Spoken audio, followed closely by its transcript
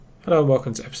Hello and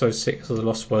welcome to episode 6 of the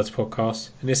Lost Words podcast.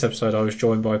 In this episode, I was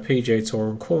joined by PGA Tour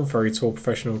and Corn Ferry Tour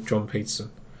professional John Peterson.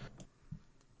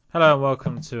 Hello and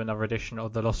welcome to another edition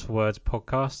of the Lost for Words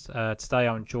podcast. Today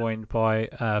I'm joined by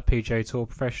PGA Tour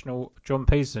professional John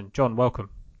Peterson. John,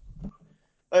 welcome.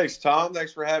 Thanks, Tom.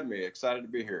 Thanks for having me. Excited to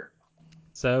be here.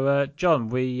 So, John,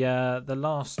 we the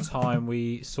last time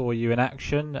we saw you in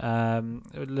action, a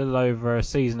little over a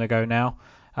season ago now,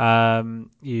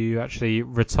 you actually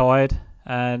retired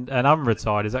and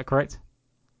unretired. Is that correct?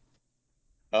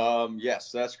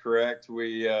 Yes, that's correct.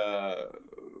 We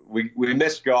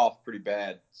missed golf pretty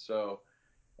bad, so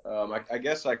I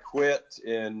guess I quit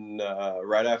in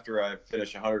right after I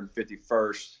finished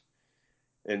 151st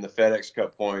in the FedEx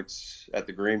Cup points at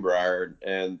the Greenbrier.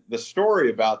 And the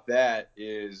story about that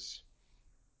is,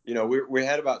 we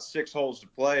had about 6 holes to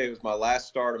play. It was my last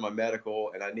start of my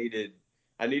medical, and I needed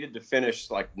to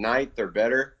finish like ninth or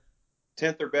better,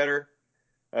 10th or better,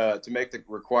 to make the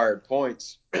required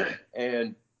points.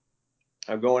 And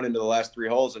I'm going into the last 3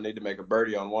 holes. I need to make a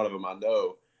birdie on one of them. I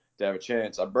know to have a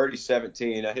chance. I birdied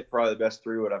 17. I hit probably the best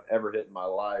 3-wood I've ever hit in my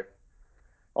life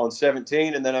on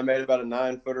 17, and then I made about a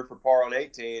 9-footer for par on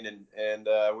 18, and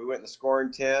we went in the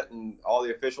scoring tent, and all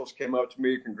the officials came up to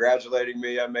me congratulating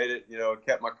me. I made it,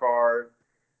 kept my card.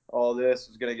 All this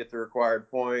was going to get the required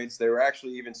points. They were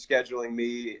actually even scheduling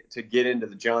me to get into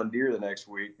the John Deere the next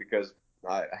week because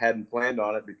I hadn't planned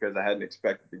on it because I hadn't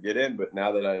expected to get in. But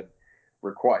now that I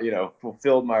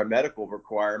fulfilled my medical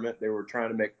requirement, they were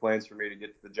trying to make plans for me to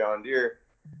get to the John Deere.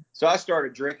 So I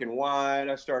started drinking wine.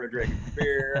 I started drinking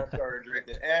beer. I started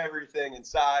drinking everything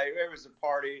inside. It was a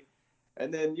party.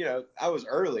 And then, I was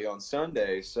early on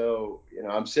Sunday. So,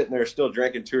 I'm sitting there still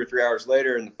drinking 2 or 3 hours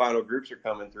later, and the final groups are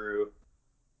coming through.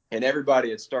 And everybody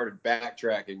had started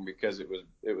backtracking because it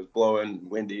was blowing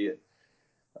windy.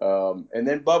 And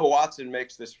then Bubba Watson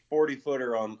makes this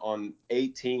 40-footer on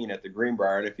 18 at the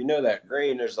Greenbrier. And if you know that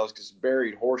green, there's like this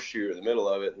buried horseshoe in the middle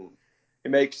of it. And he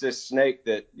makes this snake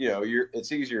that,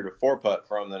 it's easier to four-putt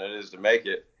from than it is to make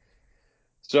it.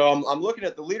 So I'm looking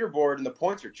at the leaderboard, and the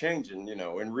points are changing,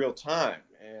 in real time.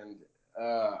 And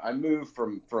I moved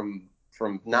from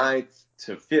ninth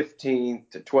to 15th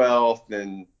to 12th.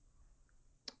 And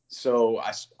so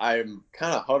I'm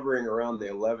kind of hovering around the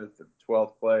 11th or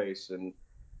 12th place. And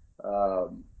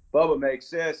Bubba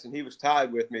makes this, and he was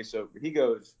tied with me, so he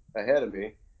goes ahead of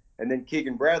me. And then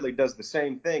Keegan Bradley does the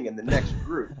same thing in the next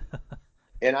group,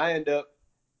 and I end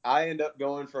up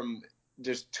going from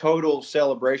just total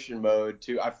celebration mode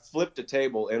to I flipped a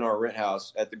table in our rent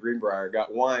house at the Greenbrier,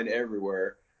 got wine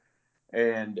everywhere,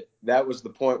 and that was the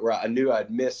point where I knew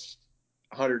I'd missed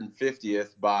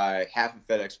 150th by half a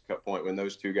FedEx Cup point when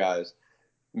those two guys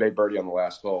made birdie on the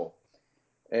last hole.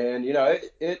 And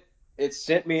it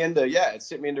sent me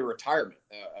into retirement.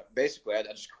 Basically, I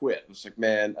just quit. I was like,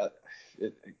 man,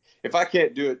 it, if I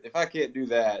can't do it, if I can't do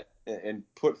that and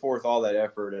put forth all that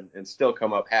effort and still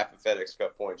come up half a FedEx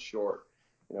Cup points short,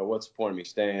 what's the point of me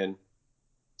staying?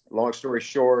 Long story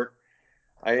short,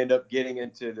 I end up getting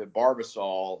into the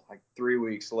Barbasol like 3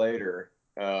 weeks later,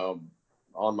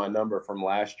 on my number from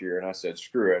last year, and I said,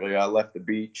 screw it. I left the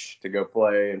beach to go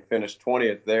play and finished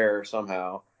 20th there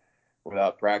somehow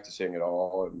without practicing at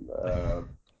all.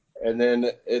 And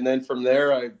then from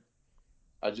there,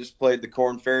 I just played the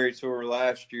Corn Ferry Tour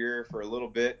last year for a little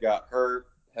bit, got hurt,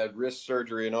 had wrist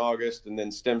surgery in August, and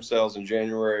then stem cells in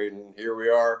January, and here we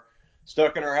are,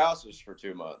 stuck in our houses for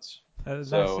 2 months. That's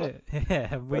So it. Yeah,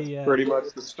 that's pretty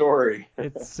much the story.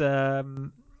 it's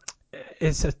um,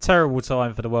 it's a terrible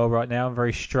time for the world right now, and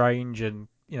very strange. And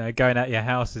going out your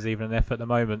house is even an effort at the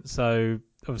moment. So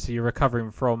obviously, you're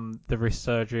recovering from the wrist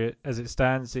surgery as it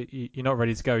stands. You're not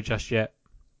ready to go just yet.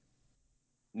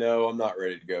 No, I'm not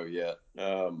ready to go yet.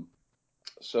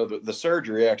 So the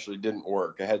surgery actually didn't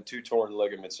work. I had two torn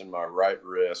ligaments in my right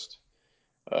wrist,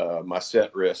 my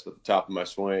set wrist at the top of my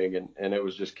swing, and it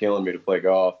was just killing me to play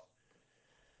golf.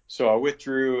 So I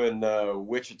withdrew in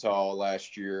Wichita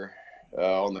last year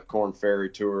on the Corn Ferry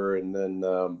Tour, and then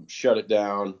shut it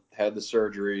down. Had the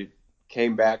surgery,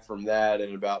 came back from that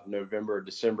in about November,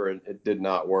 December, and it did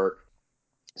not work.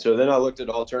 So then I looked at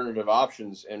alternative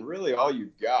options, and really all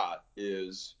you've got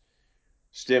is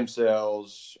stem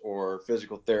cells or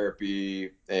physical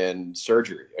therapy and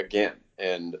surgery again.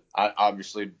 And I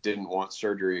obviously didn't want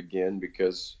surgery again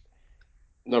because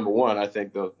number one, I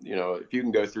think if you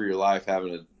can go through your life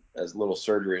having as little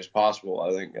surgery as possible,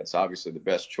 I think that's obviously the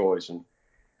best choice. And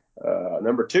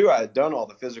number two, I had done all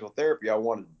the physical therapy I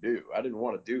wanted to do. I didn't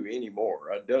want to do any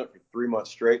more. I'd done it for 3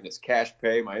 months straight, and it's cash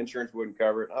pay. My insurance wouldn't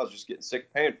cover it. I was just getting sick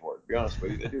of paying for it. To be honest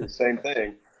with you, they do the same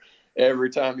thing every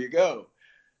time you go.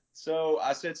 So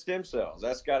I said stem cells.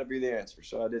 That's got to be the answer.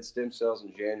 So I did stem cells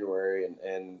in January,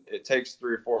 and it takes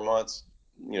 3 or 4 months,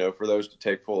 for those to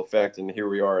take full effect. And here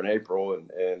we are in April,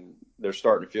 and they're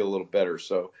starting to feel a little better.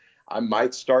 So I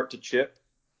might start to chip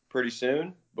pretty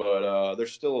soon, but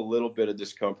there's still a little bit of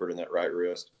discomfort in that right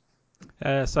wrist.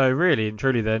 So really and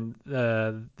truly, then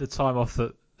the time off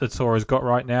that the tour has got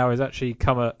right now is actually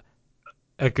come at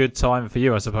a good time for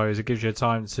you, I suppose. It gives you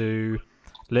time to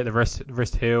let the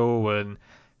wrist heal and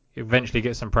eventually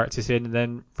get some practice in, and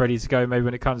then ready to go maybe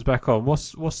when it comes back on.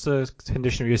 What's the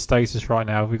condition of your status right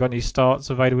now? Have you got any starts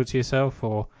available to yourself,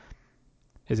 or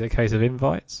is it a case of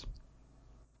invites?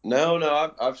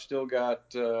 No, I've still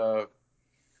got can't.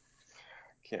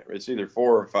 It's either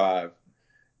 4 or 5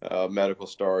 medical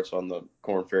starts on the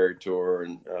Corn Ferry Tour,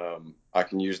 and I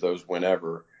can use those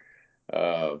whenever.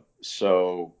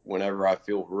 So whenever I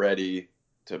feel ready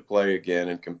to play again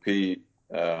and compete,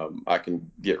 I can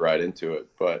get right into it.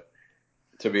 But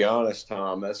to be honest,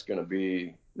 Tom,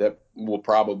 that will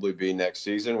probably be next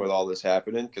season with all this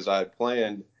happening, because I had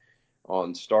planned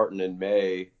on starting in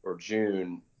May or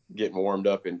June, getting warmed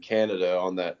up in Canada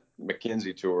on that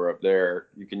Mackenzie tour up there.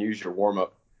 You can use your warm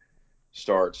up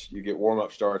starts. You get warm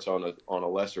up starts on a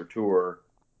lesser tour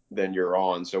than you're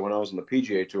on. So when I was on the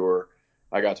PGA Tour,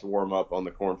 I got to warm up on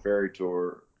the Corn Ferry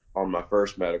Tour on my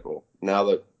first medical. Now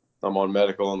that I'm on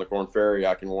medical on the Corn Ferry,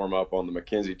 I can warm up on the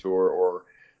Mackenzie Tour or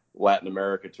Latin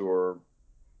America Tour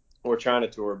or China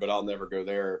Tour, but I'll never go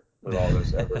there with all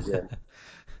this ever again.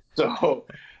 So,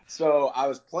 so I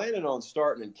was planning on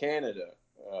starting in Canada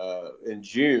in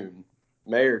June,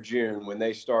 May or June, when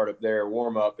they start up there,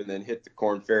 warm up, and then hit the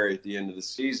Corn Ferry at the end of the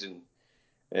season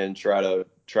and try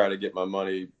to get my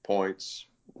money points,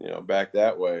 back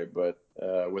that way. But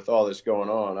with all this going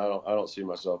on, I don't see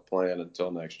myself playing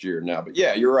until next year now. But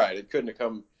yeah, you're right. It couldn't have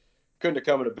come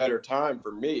at a better time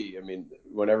for me. I mean,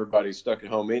 when everybody's stuck at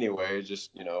home anyway,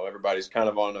 just everybody's kind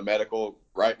of on a medical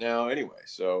right now anyway.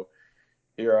 So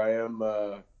here I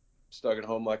am, stuck at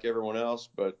home like everyone else.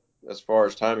 But as far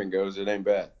as timing goes, it ain't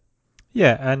bad.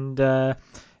 Yeah, and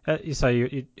you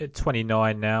say you're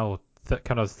 29 now, or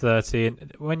kind of 30.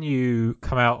 And when you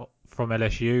come out from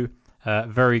LSU,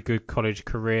 very good college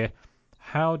career.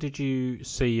 How did you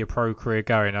see your pro career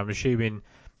going? I'm assuming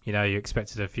you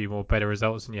expected a few more better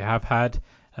results than you have had,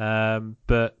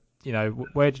 but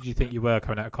where did you think you were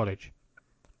coming out of college?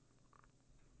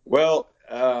 Well,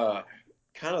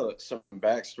 kind of some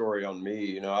backstory on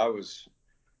me. I was,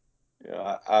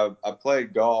 I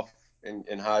played golf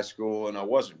in high school, and I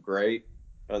wasn't great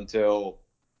until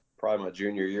probably my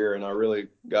junior year, and I really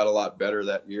got a lot better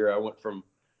that year. I went from,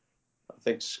 I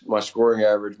think my scoring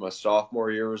average my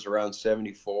sophomore year was around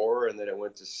 74, and then it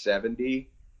went to 70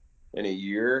 in a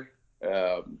year.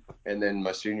 And then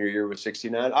my senior year was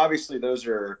 69. Obviously, those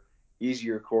are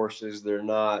easier courses. They're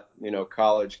not,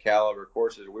 college caliber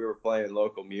courses. We were playing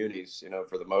local munis,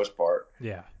 for the most part.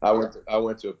 Yeah. I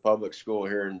went to a public school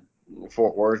here in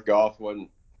Fort Worth. Golf wasn't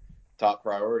top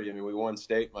priority. I mean, we won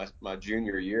state my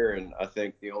junior year, and I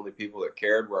think the only people that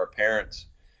cared were our parents.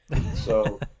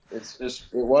 So it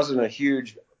wasn't a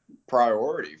huge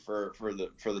priority for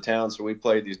the town. So we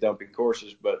played these dumping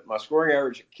courses, but my scoring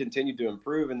average continued to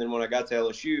improve. And then when I got to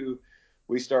LSU,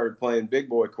 we started playing big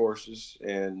boy courses,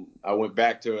 and I went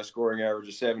back to a scoring average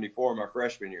of 74 my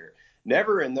freshman year.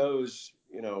 Never in those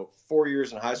 4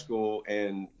 years in high school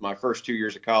and my first 2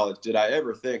 years of college did I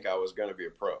ever think I was going to be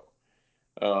a pro.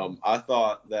 I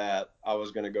thought that I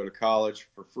was going to go to college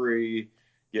for free,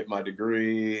 get my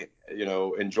degree,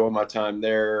 enjoy my time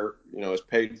there, as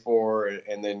paid for,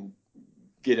 and then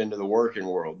get into the working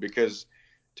world. Because,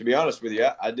 to be honest with you,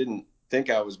 I didn't think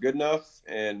I was good enough,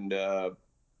 and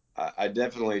I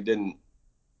definitely didn't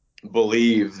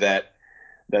believe that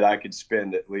I could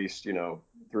spend at least 3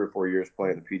 or 4 years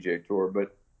playing the PGA Tour.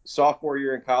 But sophomore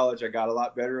year in college, I got a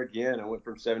lot better again. I went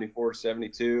from 74 to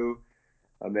 72.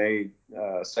 I made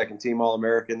second team All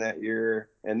American that year.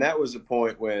 And that was the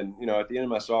point when, at the end of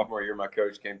my sophomore year, my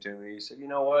coach came to me. He said, you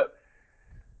know what?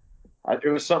 It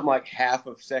was something like half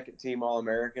of second team All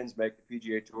Americans make the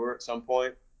PGA Tour at some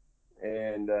point.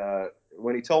 And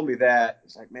when he told me that,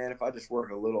 it's like, man, if I just work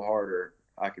a little harder,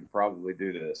 I could probably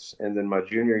do this. And then my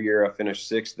junior year, I finished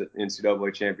sixth at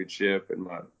NCAA championship. And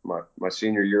my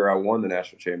senior year, I won the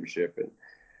national championship.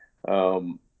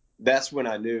 And that's when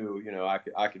I knew,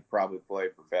 I could probably play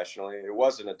professionally. It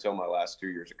wasn't until my last 2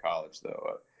 years of college,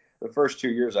 though. The first 2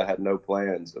 years, I had no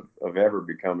plans of ever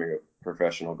becoming a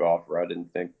professional golfer. I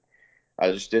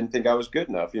just didn't think I was good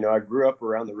enough. I grew up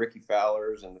around the Ricky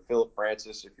Fowlers and the Philip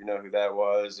Francis, if you know who that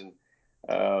was, and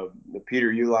the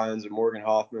Peter Uihleins and Morgan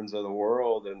Hoffmans of the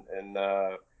world, and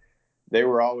they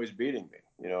were always beating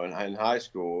me. in high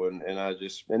school, and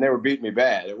they were beating me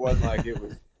bad. It wasn't like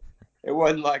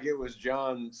it was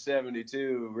John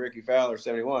 72, Ricky Fowler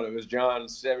 71. It was John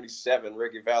 77,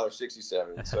 Ricky Fowler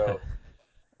 67. So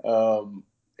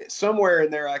somewhere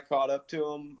in there, I caught up to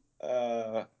him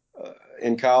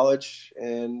in college,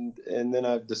 and then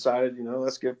I decided,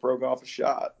 let's give pro golf a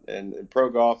shot, and pro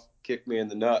golf kicked me in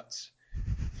the nuts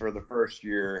for the first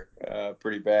year,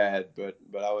 pretty bad, but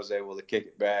I was able to kick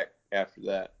it back after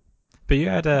that. But you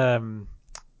had a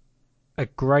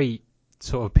great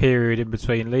sort of period in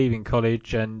between leaving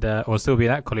college and or still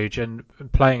being at college and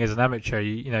playing as an amateur.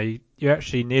 You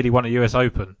actually nearly won a US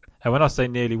Open, and when I say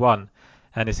nearly won,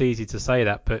 and it's easy to say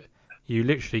that, but you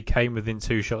literally came within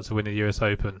 2 shots of winning the US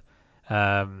Open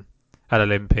at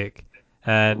Olympic,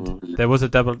 and there was a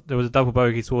double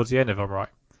bogey towards the end, if I'm right.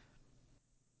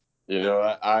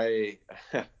 I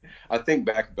I think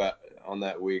back about on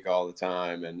that week all the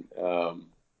time, and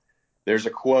there's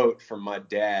a quote from my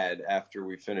dad after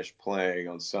we finished playing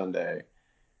on Sunday,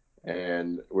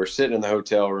 and we're sitting in the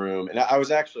hotel room, and I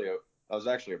was actually a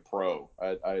pro.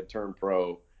 I had turned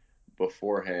pro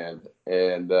beforehand,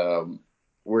 and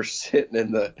we're sitting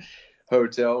in the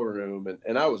hotel room,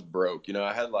 and I was broke.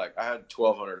 I had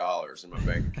 $1,200 in my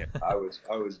bank account. I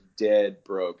was dead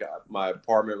broke. My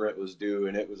apartment rent was due,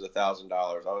 and it was $1,000.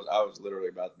 I was literally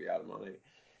about to be out of money,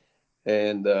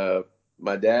 and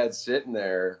my dad's sitting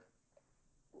there,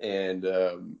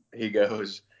 and he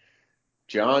goes,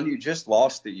 "John, you just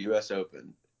lost the U.S.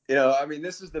 Open." I mean,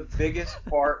 this is the biggest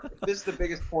part. This is the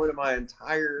biggest point of my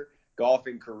entire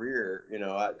golfing career.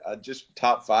 I just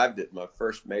top fived it my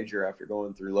first major after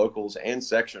going through locals and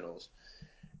sectionals.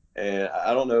 And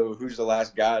I don't know who's the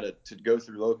last guy to go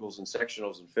through locals and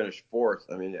sectionals and finish fourth.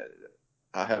 I mean,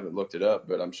 I haven't looked it up,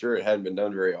 but I'm sure it hadn't been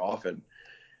done very often.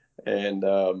 And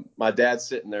my dad's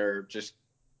sitting there just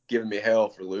giving me hell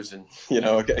for losing. He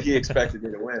expected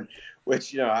me to win,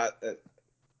 which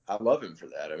I love him for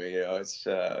that. I mean, it's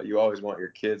you always want your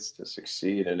kids to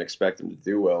succeed and expect them to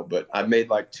do well. But I made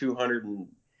like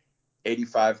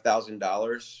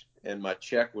 $285,000, and my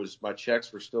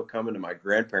checks were still coming to my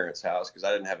grandparents' house because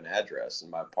I didn't have an address in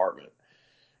my apartment.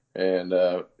 And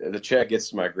the check gets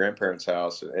to my grandparents'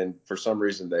 house, and for some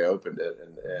reason they opened it,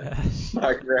 and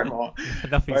my grandma,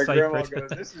 goes,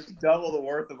 "This is double the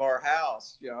worth of our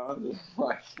house." I'm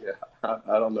like, yeah,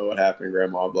 I don't know what happened.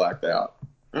 Grandma blacked out.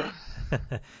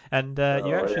 And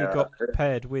you actually got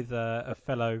paired with a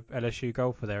fellow LSU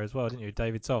golfer there as well, didn't you,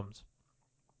 David Toms?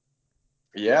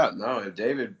 Yeah, no,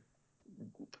 David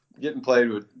getting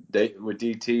played with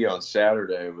DT on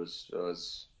Saturday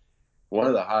was one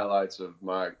of the highlights of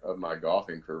my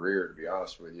golfing career. To be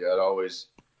honest with you, I'd always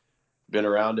been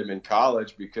around him in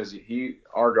college because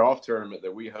our golf tournament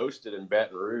that we hosted in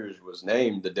Baton Rouge was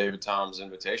named the David Toms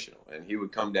Invitational, and he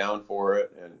would come down for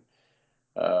it and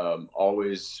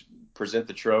always present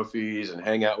the trophies and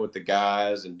hang out with the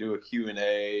guys and do a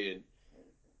Q&A.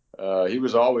 And he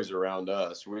was always around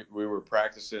us. We were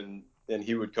practicing, and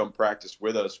he would come practice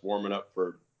with us, warming up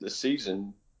for the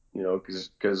season.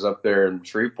 Because up there in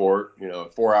Shreveport,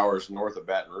 4 hours north of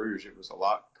Baton Rouge, it was a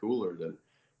lot cooler than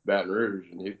Baton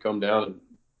Rouge. And he'd come down and,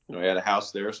 he had a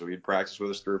house there, so he'd practice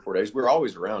with us 3 or 4 days. We were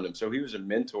always around him. So he was a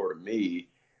mentor to me,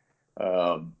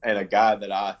 and a guy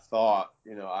that I thought,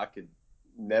 I could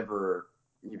never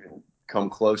even come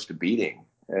close to beating.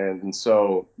 And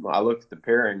so I looked at the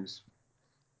pairings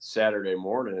Saturday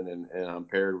morning, and I'm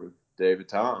paired with David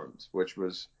Toms, which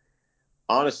was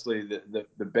honestly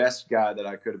the best guy that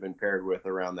I could have been paired with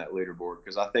around that leaderboard,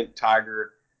 because I think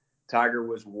Tiger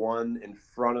was one in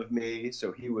front of me,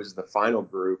 so he was the final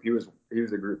group. He was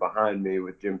the group behind me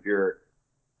with Jim Furyk,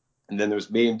 and then there was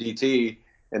me and DT,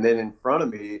 and then in front of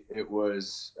me it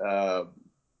was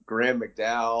Graham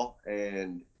McDowell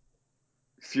and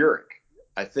Furyk,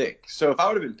 I think. So if I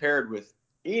would have been paired with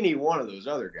any one of those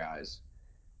other guys,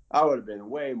 I would have been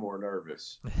way more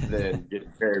nervous than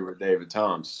getting paired with David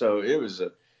Toms. So it was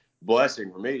a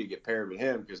blessing for me to get paired with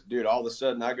him, because, dude, all of a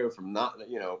sudden I go from not,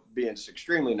 being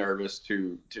extremely nervous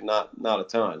to not a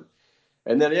ton.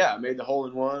 And then, I made the hole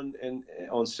in one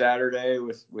on Saturday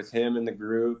with him in the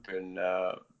group. And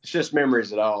it's just memories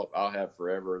that I'll have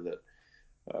forever,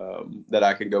 that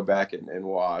I can go back and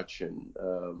watch and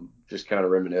just kind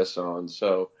of reminisce on.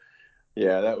 So,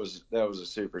 yeah, that was a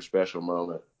super special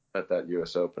moment at that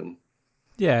U.S. Open.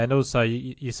 Yeah, and also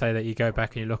you say that you go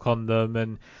back and you look on them,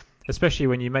 and especially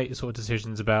when you make the sort of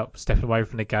decisions about stepping away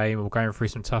from the game or going through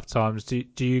some tough times, do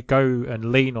you go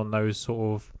and lean on those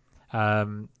sort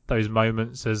of those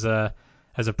moments as a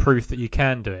proof that you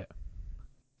can do it?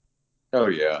 Oh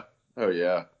yeah.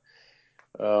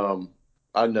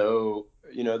 I know,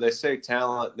 they say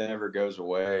talent never goes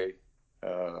away.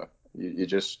 Uh, you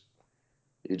just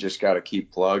got to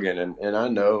keep plugging, and I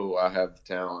know I have the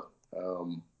talent.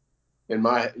 In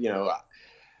my,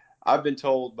 I've been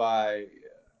told by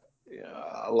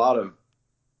a lot of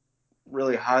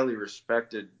really highly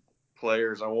respected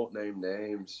players. I won't name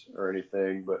names or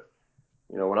anything, but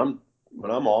when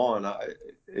I'm on,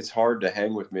 it's hard to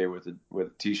hang with me with a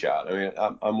tee shot. I mean,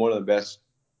 I'm one of the best,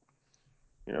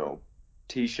 you know,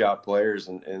 tee shot players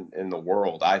in the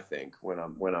world, I think, when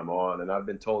I'm on, and I've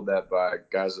been told that by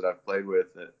guys that I've played with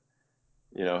that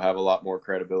have a lot more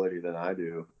credibility than I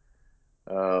do.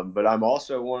 But I'm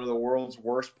also one of the world's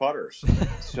worst putters.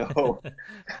 So,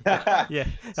 Yeah,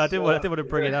 I didn't want to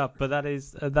bring it up, but that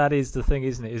is the thing,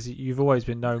 isn't it? Is you've always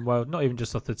been known well, not even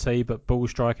just off the tee, but ball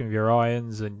striking with your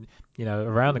irons and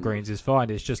around the greens is fine.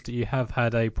 It's just that you have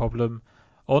had a problem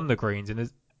on the greens, and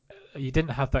you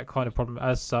didn't have that kind of problem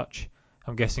as such.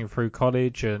 I'm guessing through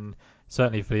college and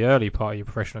certainly for the early part of your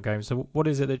professional game. So what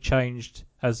is it that changed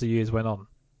as the years went on?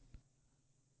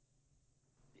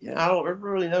 I don't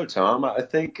really know, Tom. I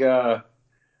think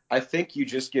you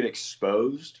just get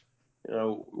exposed,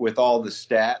 with all the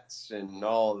stats and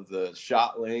all of the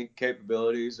shot link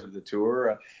capabilities of the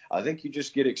tour. I think you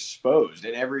just get exposed,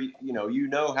 and you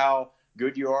know how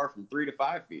good you are from 3 to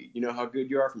 5 feet. You know how good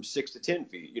you are from 6 to 10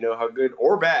 feet. You know how good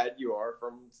or bad you are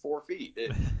from 4 feet.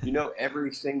 You know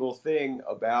every single thing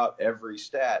about every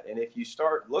stat, and if you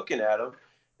start looking at them,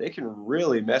 they can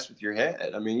really mess with your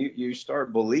head. I mean, you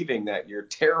start believing that you're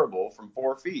terrible from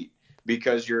 4 feet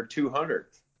because you're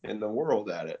 200th in the world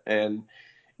at it. And,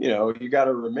 you got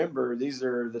to remember these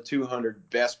are the 200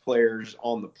 best players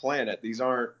on the planet. These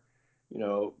aren't,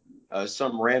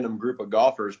 some random group of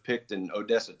golfers picked in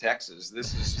Odessa, Texas.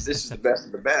 This is the best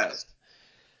of the best.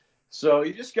 So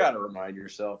you just got to remind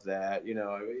yourself that,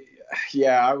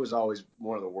 yeah, I was always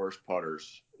one of the worst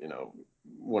putters,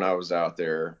 when I was out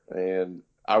there. And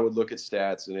I would look at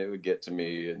stats and it would get to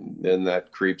me. And then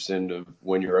that creeps into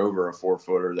when you're over a 4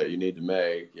 footer that you need to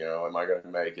make, am I going to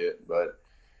make it? But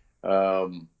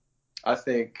I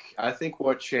think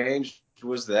what changed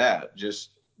was that just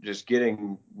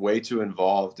getting way too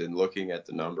involved in looking at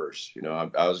the numbers.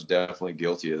 I was definitely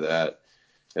guilty of that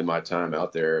in my time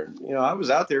out there. And, I was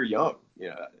out there young.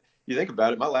 You think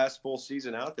about it, my last full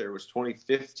season out there was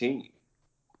 2015,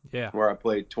 Yeah. where I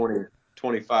played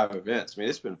 25 events. I mean,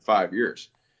 it's been 5 years.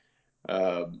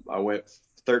 I went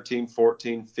 13,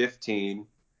 14, 15,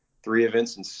 3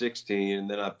 events in 16, and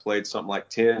then I played something like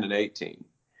 10 and 18.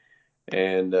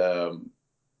 And,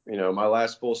 my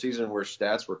last full season where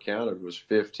stats were counted was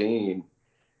 15.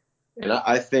 And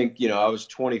I think, I was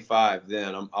 25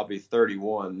 then. I'll be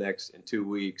 31 next in 2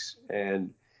 weeks.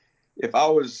 And if I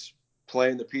was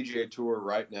playing the PGA Tour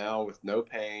right now with no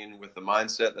pain, with the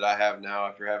mindset that I have now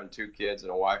after having 2 kids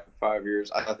and a wife for 5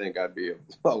 years, I think I'd be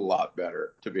a lot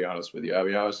better, to be honest with you. I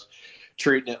mean, I was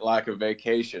treating it like a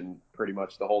vacation pretty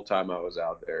much the whole time I was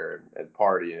out there and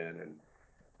partying,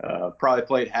 and probably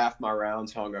played half my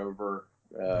rounds hungover.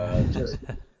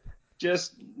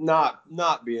 Just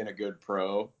not being a good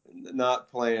pro, not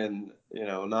playing,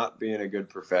 not being a good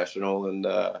professional. And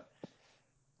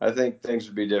I think things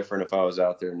would be different if I was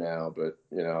out there now. But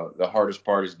the hardest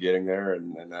part is getting there,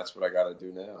 and that's what I got to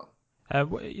do now.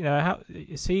 How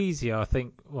it's easier, I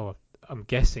think. Well, I'm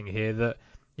guessing here that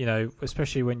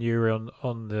especially when you were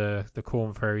on the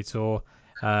Corn Ferry Tour,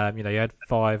 you had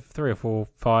three or four,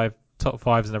 five top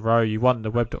fives in a row. You won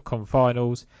the Web.com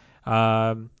finals,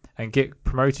 and get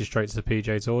promoted straight to the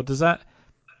PGA Tour.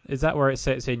 Is that where it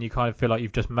sets in? You kind of feel like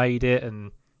you've just made it,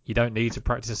 and you don't need to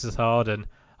practice as hard, and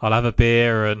I'll have a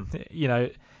beer, and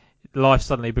life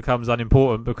suddenly becomes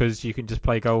unimportant because you can just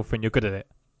play golf and you're good at it.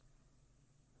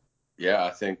 Yeah, I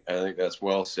think that's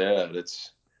well said.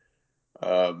 It's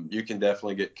you can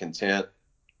definitely get content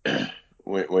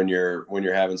when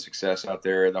you're having success out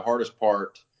there. The hardest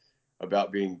part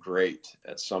about being great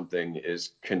at something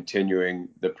is continuing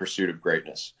the pursuit of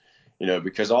greatness.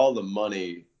 Because all the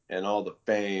money and all the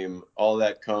fame, all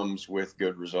that comes with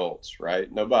good results,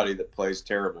 right? Nobody that plays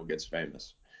terrible gets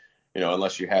famous,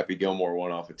 unless you Happy Gilmore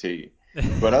won off a tee.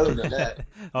 But other than that,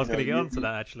 I was going to get on to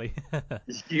that actually.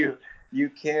 you you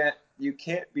can't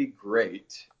be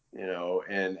great,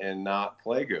 and not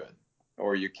play good,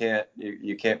 or you can't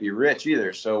be rich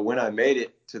either. So when I made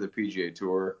it to the PGA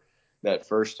Tour that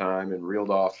first time and reeled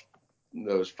off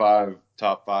those 5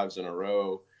 top 5s in a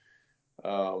row,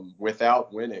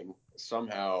 without winning,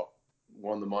 somehow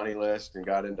won the money list and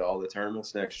got into all the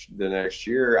tournaments the next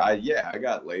year. I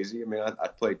got lazy. I mean, I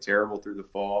played terrible through the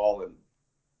fall and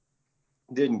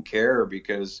didn't care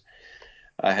because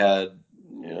I had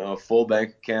a full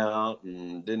bank account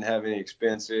and didn't have any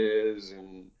expenses,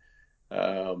 and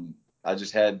I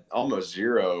just had almost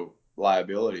zero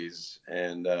liabilities,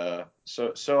 and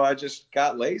so I just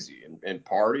got lazy and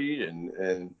partied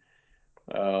and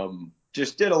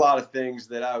just did a lot of things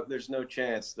that there's no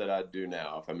chance that I'd do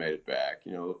now if I made it back.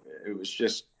 It was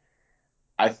just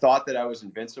I thought that I was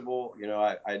invincible.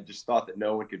 I just thought that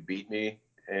no one could beat me,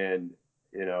 and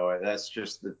that's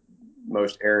just the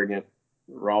most arrogant,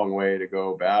 wrong way to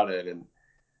go about it. And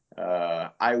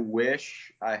I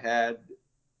wish I had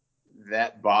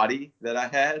that body that I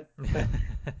had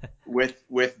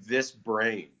with this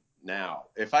brain now.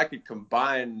 If I could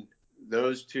combine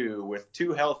those two with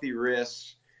two healthy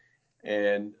wrists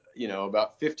and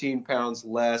about 15 pounds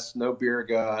less, no beer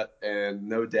gut, and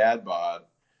no dad bod,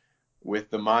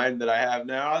 with the mind that I have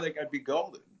now, I think I'd be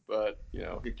golden. But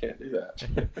you can't do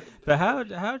that. But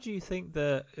how do you think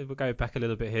that, if we go back a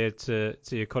little bit here to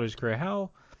your college career, how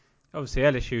obviously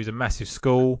LSU is a massive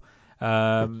school,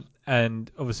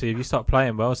 and obviously if you start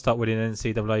playing well, start winning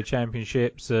NCAA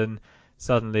championships, and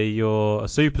suddenly you're a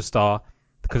superstar,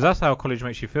 because that's how college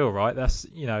makes you feel, right? That's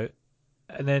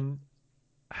and then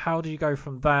how do you go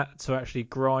from that to actually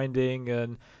grinding?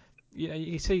 And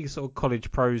you see sort of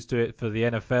college pros do it for the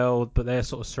NFL, but they're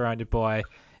sort of surrounded by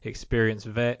experienced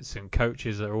vets and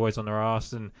coaches that are always on their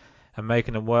ass and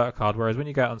making them work hard. Whereas when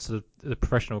you go out onto the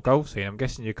professional golf scene, I'm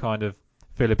guessing you kind of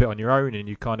feel a bit on your own and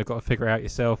you kind of got to figure it out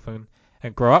yourself and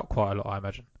grow up quite a lot, I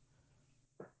imagine.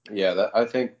 Yeah, I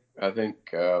think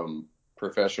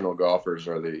professional golfers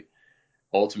are the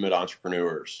ultimate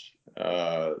entrepreneurs.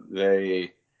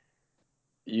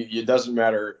 It doesn't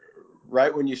matter.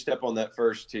 Right when you step on that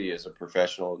first tee as a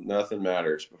professional, nothing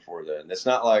matters before then. It's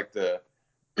not like the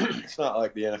it's not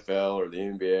like the NFL or the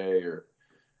NBA or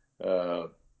uh,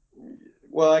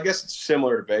 well, I guess it's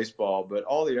similar to baseball, but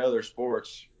all the other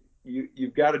sports,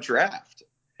 you've got a draft,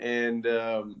 and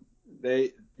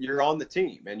you're on the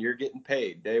team and you're getting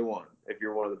paid day one if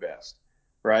you're one of the best,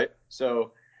 right?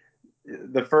 So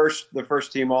the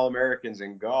first team All Americans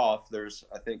in golf, there's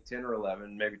I think 10 or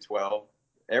 11, maybe 12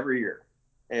 every year,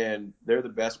 and they're the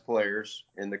best players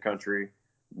in the country,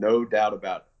 no doubt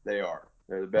about it.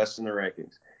 They're the best in the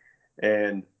rankings,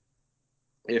 and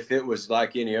if it was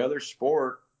like any other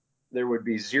sport, there would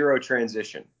be zero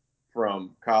transition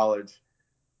from college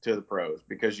to the pros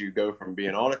because you go from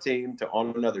being on a team to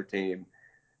on another team.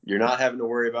 You're not having to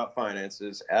worry about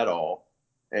finances at all.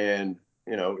 And,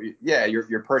 yeah,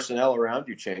 your personnel around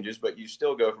you changes, but you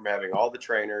still go from having all the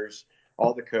trainers,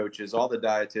 all the coaches, all the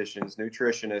dietitians,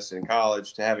 nutritionists in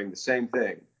college to having the same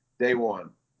thing day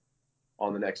one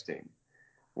on the next team.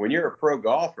 When you're a pro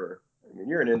golfer, I mean,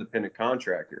 you're an independent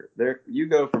contractor. There, you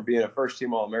go from being a first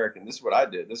team All American. This is what I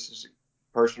did. This is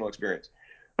personal experience.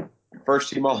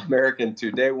 First team All American to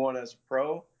day one as a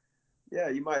pro. Yeah,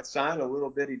 you might sign a little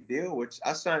bitty deal, which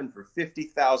I signed for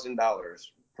 $50,000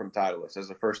 from Titleist as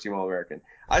a first team All American.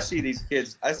 I see these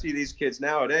kids. I see these kids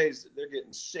nowadays. They're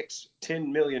getting $6-10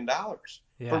 million for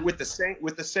Yeah. with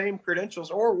the same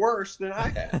credentials or worse than I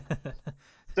had.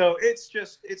 So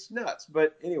it's nuts.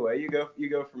 But anyway, you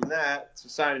go from that to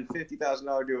signing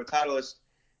 $50,000 deal with Titleist.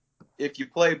 If you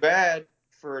play bad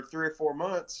for 3 or 4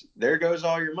 months, there goes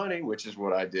all your money, which is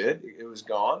what I did. It was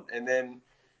gone, and then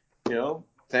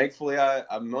thankfully I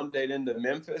Mondayed into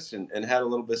Memphis and had a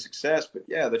little bit of success. But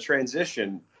yeah, the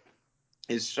transition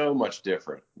is so much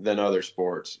different than other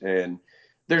sports, and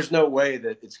there's no way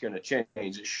that it's going to change.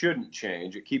 It shouldn't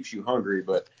change. It keeps you hungry,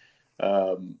 but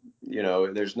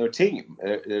there's no team.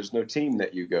 There's no team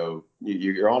that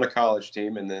you're on a college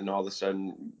team, and then all of a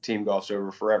sudden, team golf's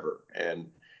over forever. And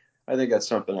I think that's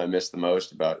something I miss the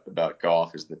most about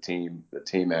golf is the team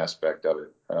aspect of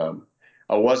it.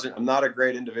 I'm not a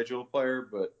great individual player,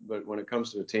 but when it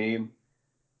comes to a team,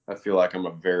 I feel like I'm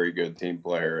a very good team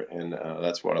player, and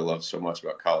that's what I love so much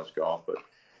about college golf. But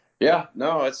yeah,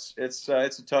 no, it's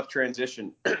a tough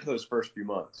transition those first few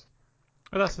months.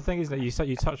 Well, that's the thing, isn't it?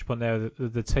 You touched upon there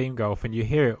the team golf, and you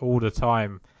hear it all the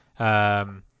time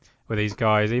with these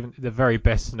guys, even the very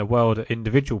best in the world at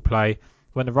individual play.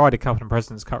 When the Ryder Cup and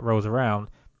Presidents Cup rolls around,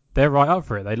 they're right up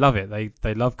for it. They love it.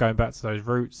 They love going back to those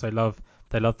roots. They love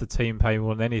the team play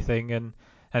more than anything, and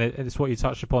it's what you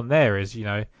touched upon there is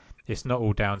it's not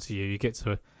all down to you. You get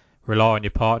to rely on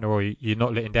your partner, or you're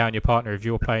not letting down your partner if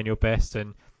you're playing your best,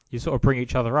 and you sort of bring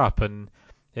each other up. And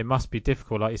it must be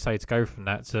difficult, like you say, to go from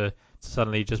that to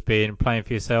suddenly just being playing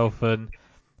for yourself. And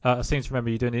I seem to remember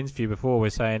you doing an interview before where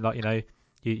saying like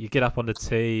you get up on the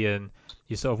tee and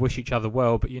you sort of wish each other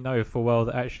well, but you know full well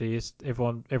that actually it's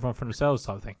everyone for themselves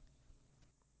something.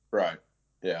 Right.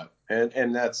 Yeah.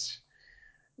 And that's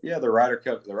yeah, the Ryder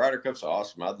Cup. The Ryder Cup's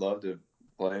awesome. I'd love to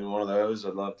playing one of those.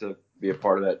 I'd love to be a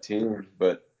part of that team,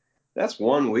 but that's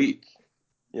 1 week.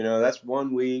 That's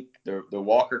 1 week. The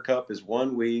Walker Cup is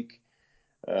 1 week.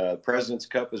 President's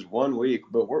Cup is 1 week,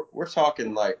 but we're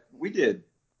talking like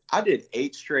I did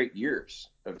 8 straight years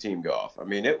of team golf. I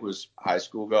mean, it was high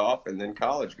school golf and then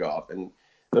college golf, and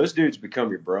those dudes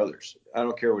become your brothers. I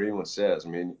don't care what anyone says. I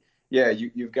mean, yeah,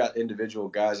 you've got individual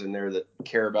guys in there that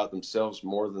care about themselves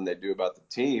more than they do about the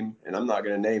team, and I'm not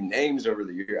going to name names over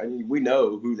the year. I mean, we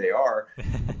know who they are,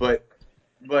 but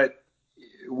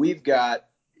we've got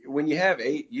when you have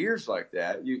 8 years like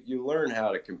that, you learn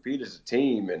how to compete as a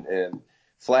team and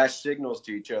flash signals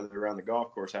to each other around the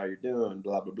golf course, how you're doing,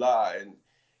 blah blah blah, and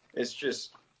it's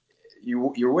just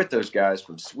you're with those guys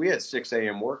we had 6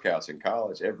 a.m. workouts in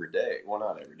college every day. Well,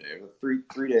 not every day, but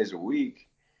three days a week.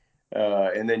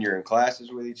 And then you're in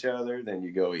classes with each other. Then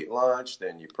you go eat lunch.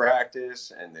 Then you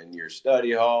practice, and then you're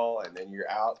study hall, and then you're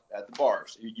out at the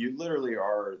bars. You literally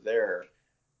are there.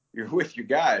 You're with your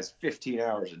guys 15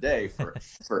 hours a day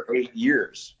for 8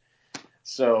 years.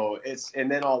 So and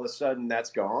then all of a sudden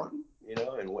that's gone.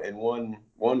 In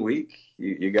one week,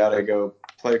 you got to go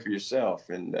play for yourself,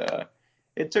 and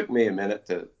it took me a minute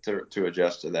to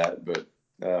adjust to that, but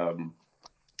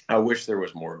I wish there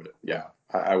was more of it. Yeah,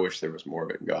 I wish there was more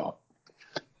of it in golf.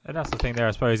 And that's the thing there,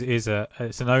 I suppose, it's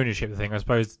an ownership thing. I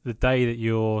suppose the day that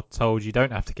you're told you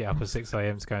don't have to get up at 6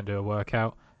 a.m. to go and do a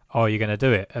workout, are you going to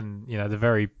do it? And, the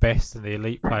very best and the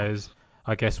elite players,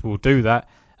 I guess, will do that.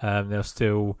 They'll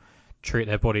still treat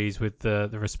their bodies with the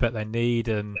respect they need.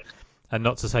 And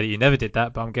not to say that you never did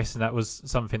that, but I'm guessing that was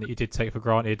something that you did take for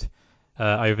granted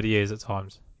over the years at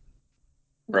times.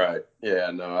 Right. Yeah,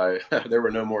 no, there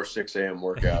were no more 6 a.m.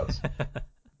 workouts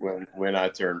when I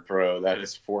turned pro. That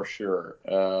is for sure.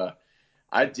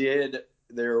 I did.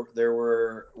 There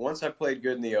were once I played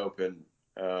good in the Open.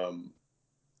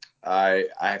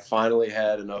 I finally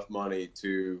had enough money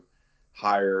to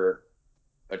hire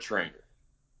a trainer,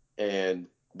 and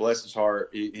bless his heart,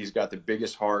 he's got the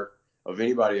biggest heart of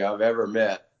anybody I've ever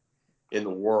met in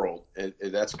the world, and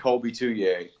that's Colby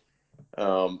Touye.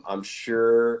 I'm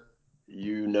sure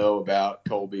you know about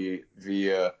Colby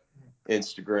via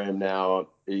Instagram now.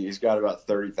 He's got about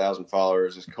 30,000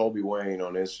 followers. It's Colby Wayne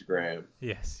on Instagram.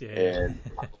 Yes, yeah. And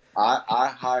I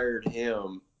hired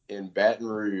him in Baton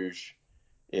Rouge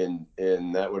in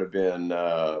that would have been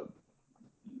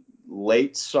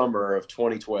late summer of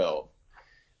 2012.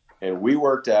 And we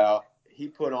worked out. He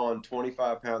put on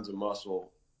 25 pounds of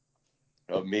muscle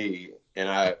of me, and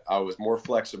I was more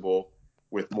flexible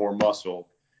with more muscle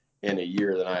in a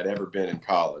year than I had ever been in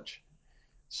college.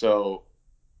 So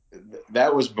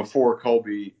that was before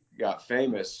Colby got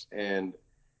famous, and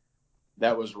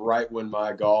that was right when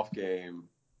my golf game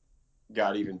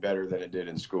got even better than it did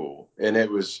in school. And it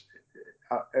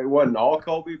wasn't all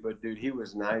Colby, but dude, he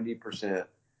was 90%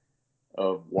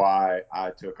 of why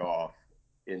I took off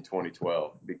in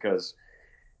 2012 because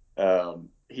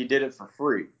he did it for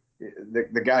free.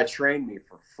 The guy trained me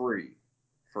for free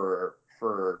for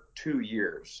 2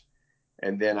 years,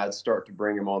 and then I'd start to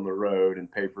bring him on the road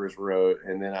and pay for his road,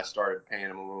 and then I started paying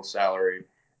him a little salary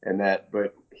and that.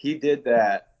 But he did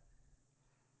that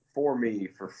for me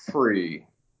for free,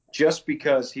 just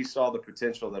because he saw the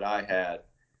potential that I had,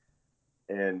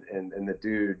 and the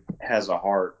dude has a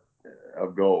heart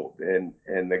of gold, and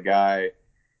the guy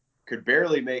could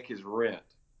barely make his rent.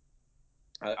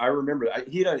 I remember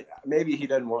maybe he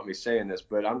doesn't want me saying this,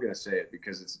 but I'm going to say it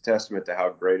because it's a testament to how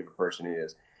great of a person he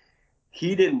is.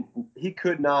 He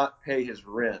could not pay his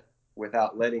rent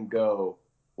without letting go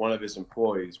one of his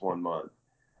employees 1 month.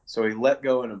 So he let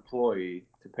go an employee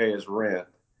to pay his rent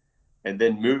and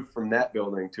then moved from that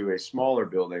building to a smaller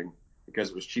building because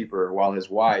it was cheaper, while his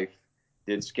wife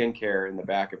did skincare in the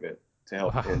back of it to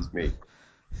help ends meet.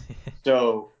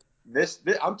 So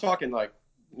I'm talking like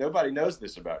nobody knows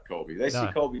this about Colby. They see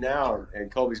Colby now,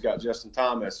 and Colby's got Justin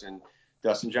Thomas and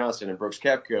Dustin Johnson and Brooks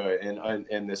Koepka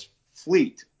and this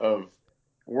fleet of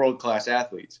world-class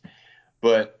athletes.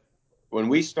 But when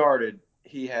we started,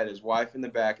 he had his wife in the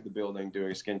back of the building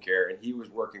doing skincare, and he was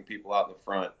working people out in the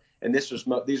front. And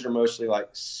these are mostly like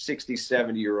 60,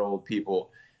 70-year-old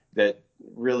people that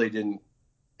really didn't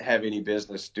have any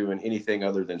business doing anything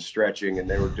other than stretching, and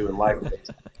they were doing life things.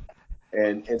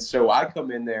 And so I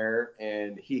come in there,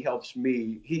 and he helps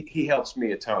me. He helps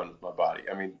me a ton with my body.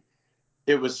 I mean,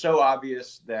 it was so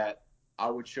obvious that I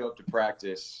would show up to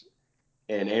practice,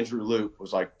 and Andrew Luke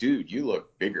was like, "Dude, you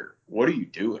look bigger. What are you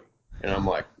doing?" And I'm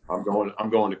like, "I'm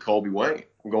going to Colby Wayne.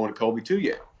 I'm going to Colby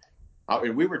Touye."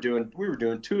 And we were doing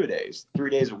 2-a-days, 3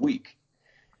 days a week,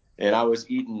 and I was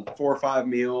eating 4 or 5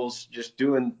 meals, just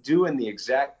doing the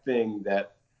exact thing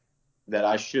that that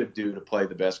I should do to play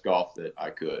the best golf that I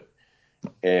could,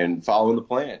 and following the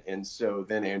plan. And so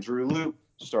then Andrew Loop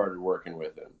started working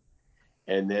with him.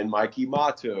 And then Mikey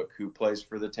Matuk, who plays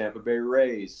for the Tampa Bay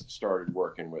Rays, started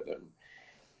working with him.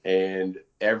 And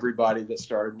everybody that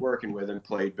started working with him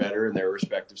played better in their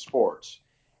respective sports.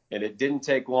 And it didn't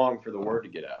take long for the word to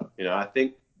get out. I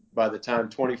think by the time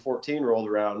 2014 rolled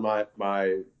around,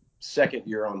 my second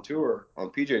year on tour, on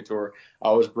PGA Tour,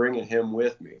 I was bringing him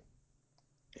with me.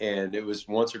 And it was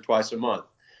once or twice a month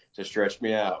to stretch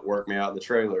me out, work me out in the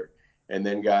trailer. And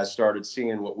then guys started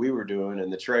seeing what we were doing in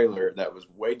the trailer that was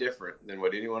way different than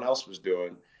what anyone else was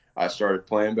doing. I started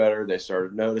playing better. They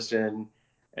started noticing.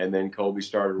 And then Colby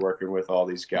started working with all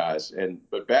these guys.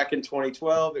 But back in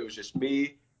 2012, it was just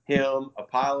me, him, a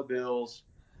pile of bills,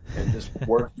 and just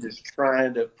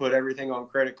trying to put everything on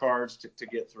credit cards to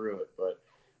get through it. But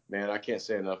man, I can't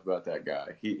say enough about that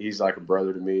guy. He's like a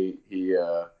brother to me.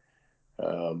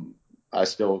 I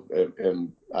still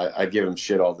am. I give him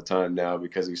shit all the time now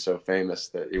because he's so famous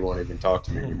that he won't even talk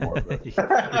to me anymore. But you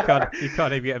can't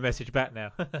even get a message back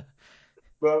now.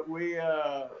 But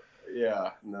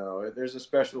there's a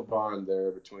special bond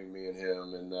there between me and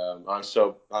him, and I'm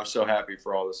so happy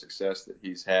for all the success that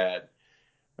he's had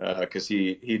because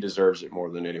he deserves it more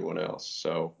than anyone else.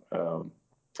 So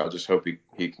I just hope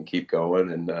he can keep going,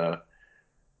 and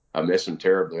I miss him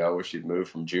terribly. I wish he'd move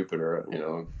from Jupiter,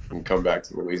 and come back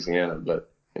to Louisiana. But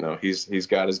he's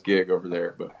got his gig over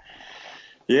there. But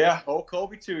yeah, old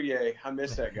Colby Touye, I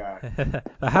miss that guy.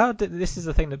 This is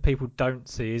the thing that people don't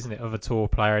see, isn't it, of a tour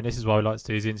player? And this is why we like to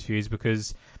do these interviews,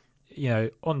 because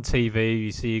on TV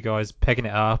you see you guys pegging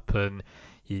it up, and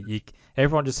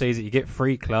everyone just sees that you get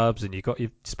free clubs and you got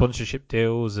your sponsorship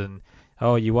deals, and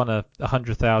you won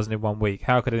 100,000 in 1 week.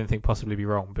 How could anything possibly be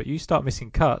wrong? But you start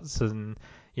missing cuts, and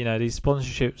these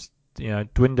sponsorships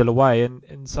dwindle away,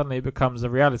 and suddenly it becomes a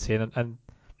reality, and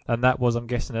that was, I'm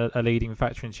guessing, a leading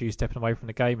factor into you stepping away from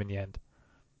the game in the end.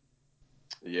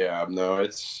 Yeah, no,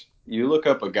 you look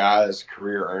up a guy's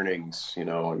career earnings,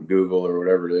 on Google or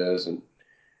whatever it is, and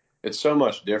it's so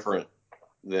much different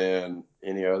than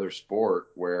any other sport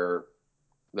where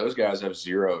those guys have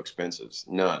zero expenses,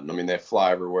 none. I mean, they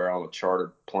fly everywhere on a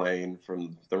chartered plane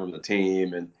from the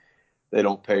team, and they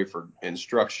don't pay for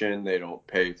instruction. They don't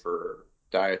pay for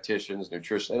dietitians,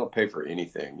 nutrition. They don't pay for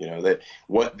anything.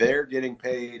 What they're getting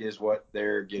paid is what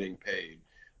they're getting paid.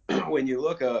 When you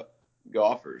look up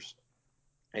golfers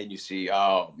and you see,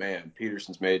 oh man,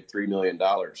 Peterson's made $3 million.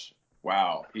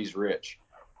 Wow, he's rich.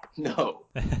 No,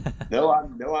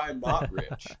 I'm not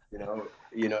rich.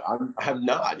 I'm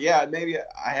not. Yeah, maybe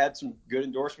I had some good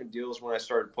endorsement deals when I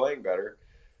started playing better,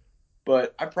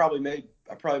 but I probably made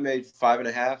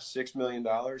 $5.5, $6 million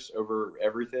over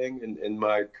everything in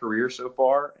my career so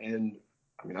far. And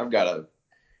I mean, I've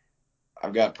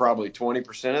got probably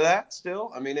 20% of that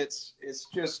still. I mean, it's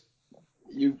just,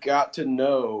 you've got to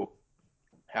know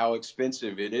how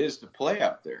expensive it is to play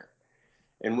out there.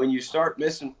 And when you start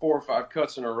missing 4 or 5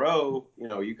 cuts in a row,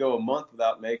 you go a month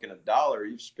without making $1,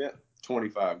 you've spent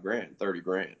 25 grand, 30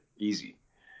 grand, easy.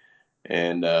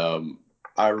 And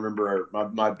I remember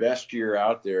my best year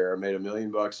out there, I made $1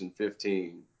 million in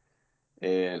 15,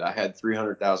 and I had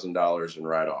 $300,000 in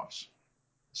write-offs.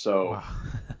 So wow.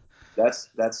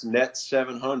 that's net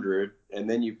 700, and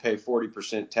then you pay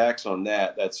 40% tax on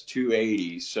that. That's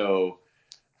 280. So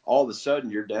all of a sudden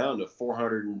you're down to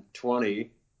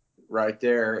 420 right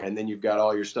there, and then you've got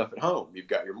all your stuff at home. You've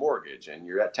got your mortgage, and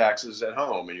you're at taxes at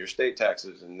home, and your state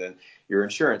taxes, and then your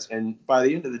insurance. And by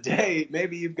the end of the day,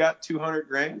 maybe you've got 200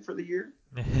 grand for the year.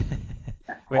 on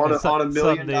 $1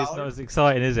 million. It's not as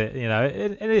exciting, is it?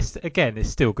 And it's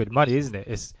still good money, isn't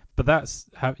it? But that's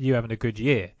you having a good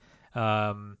year.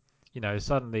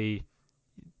 Suddenly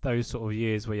those sort of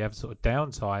years where you have sort of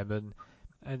downtime,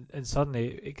 and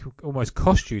suddenly it could almost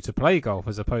cost you to play golf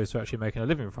as opposed to actually making a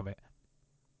living from it.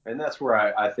 And that's where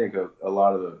I think of a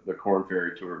lot of the Korn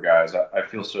Ferry Tour guys. I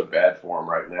feel so bad for them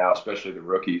right now, especially the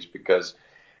rookies, because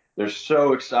they're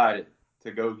so excited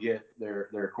to go get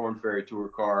their Korn Ferry Tour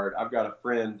card. I've got a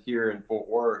friend here in Fort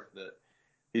Worth that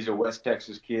he's a West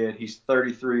Texas kid. He's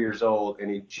 33 years old,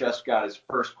 and he just got his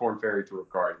first Korn Ferry Tour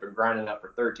card. He's been grinding out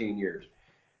for 13 years.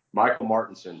 Michael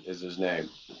Martinson is his name.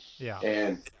 Yeah.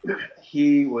 And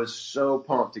he was so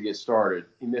pumped to get started.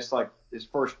 He missed like his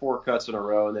first 4 cuts in a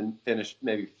row and then finished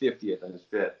maybe 50th in his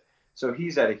 5th. So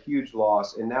he's at a huge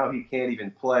loss, and now he can't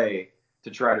even play to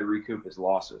try to recoup his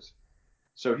losses.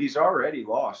 So he's already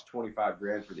lost 25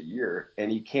 grand for the year, and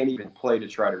he can't even play to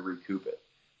try to recoup it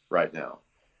right now.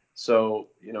 So,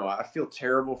 I feel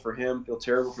terrible for him, feel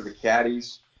terrible for the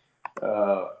caddies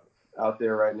out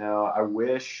there right now. I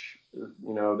wish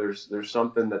there's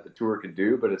something that the tour could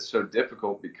do, but it's so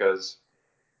difficult because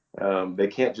they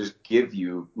can't just give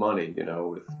you money,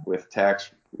 with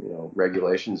tax,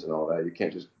 regulations and all that. You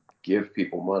can't just give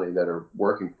people money that are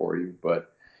working for you.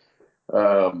 But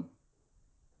um,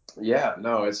 yeah,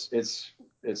 no, it's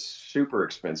super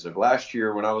expensive. Last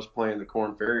year when I was playing the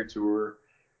Corn Ferry Tour,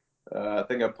 I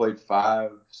think I played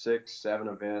 5, 6, 7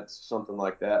 events, something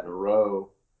like that in a row.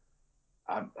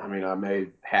 I mean, I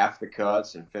made half the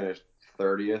cuts and finished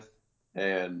 30th,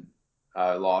 and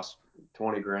I lost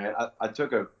 20 grand. I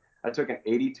took an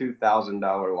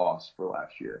 $82,000 loss for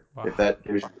last year. Wow.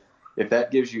 If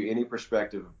that gives you any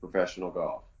perspective of professional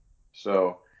golf.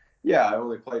 So, yeah, I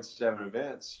only played 7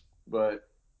 events, but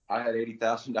I had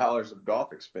 $80,000 of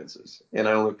golf expenses, and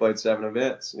I only played 7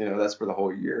 events. That's for the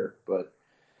whole year. But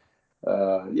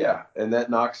yeah, and that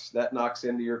knocks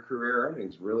into your career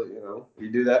earnings. Really,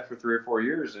 you do that for 3 or 4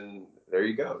 years, and there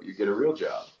you go. You get a real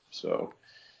job. So,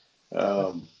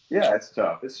 yeah, it's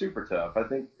tough. It's super tough.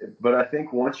 But I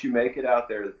think once you make it out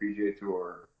there to the PGA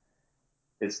Tour,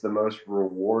 it's the most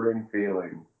rewarding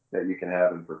feeling that you can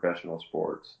have in professional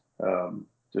sports.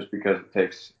 Just because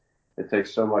it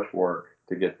takes so much work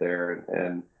to get there,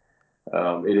 and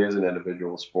it is an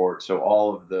individual sport. So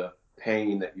all of the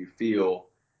pain that you feel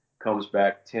comes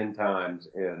back 10 times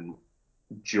in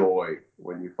joy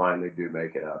when you finally do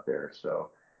make it out there.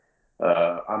 So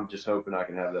I'm just hoping I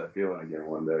can have that feeling again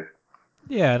one day.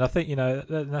 Yeah, and I think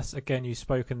that's again you've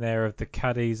spoken there of the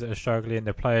caddies that are struggling,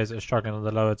 the players that are struggling on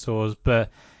the lower tours,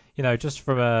 but just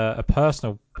from a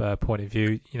personal point of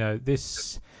view,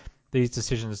 these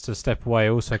decisions to step away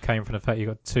also came from the fact you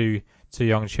got two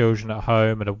young children at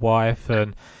home and a wife,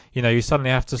 and you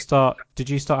suddenly have to start. Did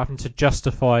you start having to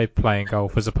justify playing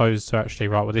golf as opposed to actually,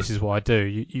 right? Well, this is what I do.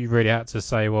 You really had to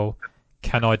say, well,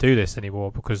 can I do this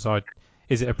anymore? Because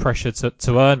is it a pressure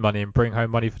to earn money and bring home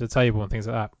money for the table and things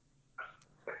like that?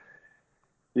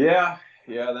 Yeah,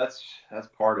 yeah, that's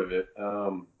part of it. I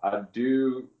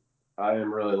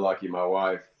am really lucky. My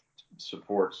wife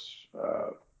supports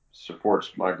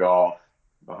supports my golf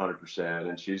 100%,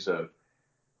 and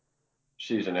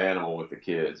she's an animal with the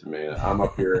kids. I mean, I'm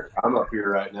up here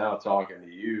right now talking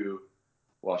to you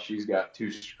while she's got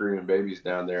 2 screaming babies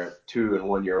down there, 2 and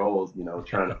 1 year old,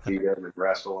 trying to feed them and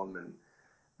wrestle them,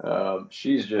 and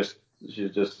she's just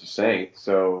a saint.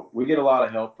 So we get a lot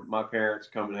of help from my parents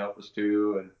come and help us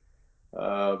too,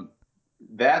 and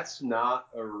that's not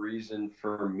a reason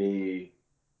for me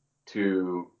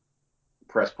to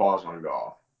press pause on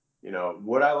golf.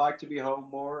 Would I like to be home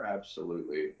more?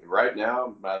 Absolutely. Right now,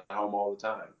 I'm at home all the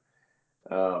time.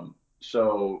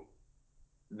 So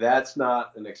that's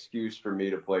not an excuse for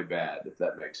me to play bad, if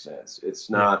that makes sense. It's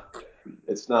Yeah. not.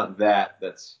 It's not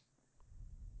that's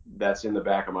in the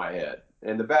back of my head.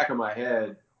 And the back of my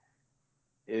head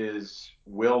is,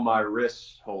 will my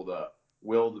wrists hold up?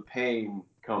 Will the pain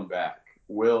come back?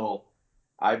 Will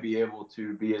I be able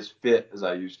to be as fit as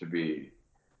I used to be?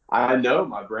 I know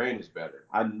my brain is better.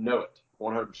 I know it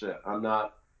 100%. I'm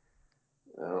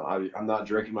not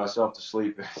drinking myself to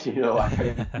sleep, like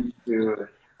I used to,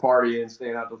 partying,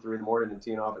 staying out till 3 in the morning and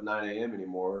teeing off at 9 a.m.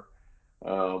 anymore.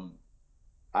 Um,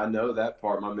 I know that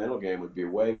part. My mental game would be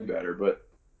way better, but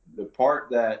the part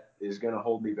that is going to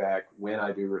hold me back when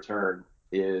I do return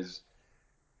is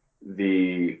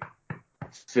the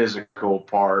physical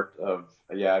part of,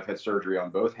 yeah, I've had surgery on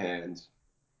both hands.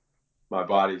 My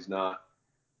body's not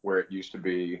where it used to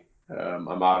be.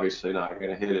 I'm obviously not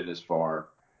going to hit it as far.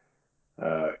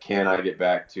 Can I get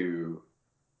back to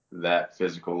that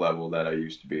physical level that I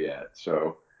used to be at?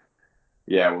 So,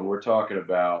 yeah, when we're talking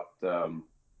about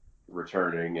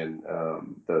returning and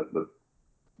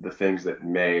the things that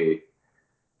may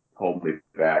hold me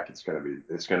back, it's going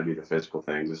to be the physical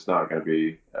things. It's not going to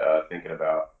be thinking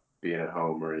about being at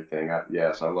home or anything.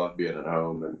 Yes, I love being at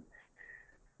home, and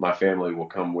my family will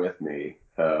come with me.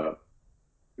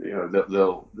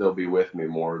 They'll be with me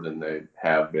more than they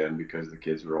have been because the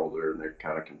kids are older and they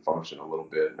kind of can function a little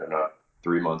bit, and they're not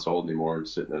 3 months old anymore and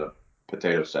sitting in a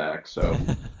potato sack. So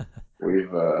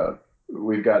we've uh,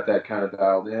 we've got that kind of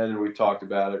dialed in, and we talked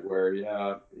about it where,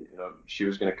 yeah, she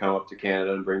was going to come up to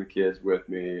Canada and bring the kids with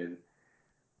me,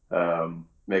 and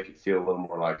make it feel a little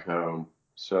more like home.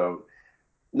 So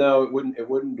no, it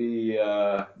wouldn't be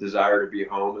desire to be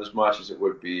home as much as it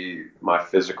would be my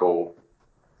physical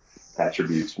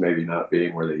attributes maybe not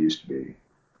being where they used to be.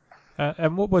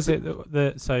 And what was it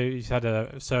so you've had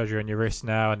a surgery on your wrist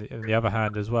now and the other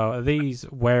hand as well. Are these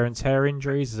wear and tear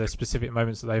injuries? Are there specific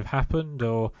moments that they've happened,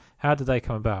 or how did they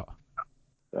come about?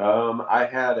 I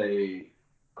had a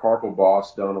carpal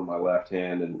boss done on my left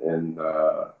hand in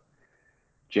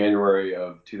January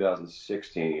of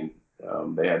 2016.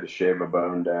 They had to shave a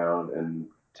bone down and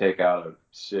take out a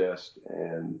cyst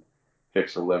and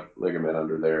fix a ligament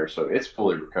under there. So it's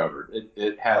fully recovered.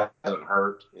 It hasn't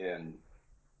hurt in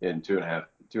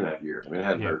 2.5 years. I mean, it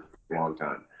hadn't Yeah. hurt for a long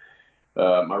time.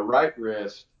 My right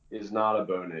wrist is not a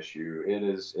bone issue.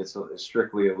 It's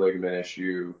strictly a ligament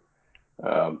issue.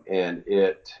 And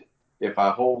if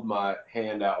I hold my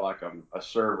hand out like I'm a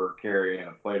server carrying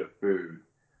a plate of food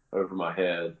over my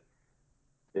head,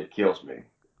 it kills me,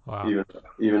 Wow.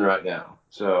 even right now.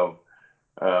 So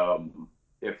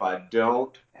if I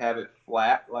don't have it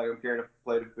flat, like I'm carrying a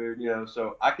plate of food,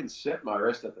 so I can set my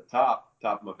wrist at the top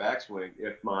of my backswing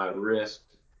if my wrist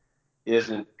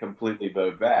isn't completely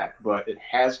bowed back, but it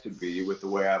has to be with the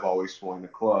way I've always swung the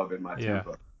club in my Yeah.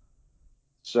 tempo.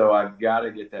 So I've got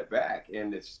to get that back,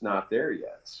 and it's not there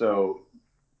yet. So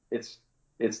it's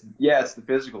it's the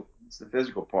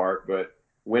physical part, but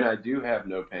when I do have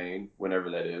no pain,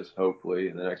 whenever that is, hopefully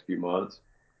in the next few months,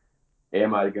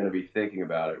 am I going to be thinking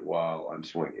about it while I'm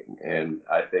swinging? And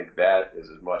I think that is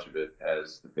as much of it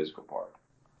as the physical part.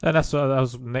 And that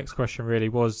was the next question really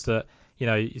was that,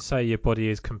 you say your body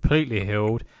is completely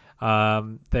healed.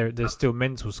 There's still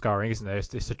mental scarring, isn't there?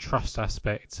 It's a trust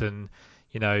aspect, and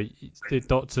the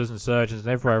doctors and surgeons and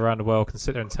everywhere around the world can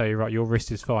sit there and tell you, right, your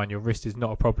wrist is fine, your wrist is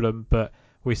not a problem. But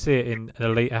we see it in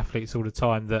elite athletes all the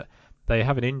time that they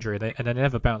have an injury and they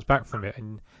never bounce back from it.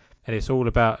 And it's all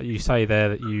about, you say there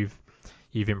that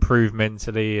you've improved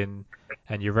mentally and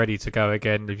you're ready to go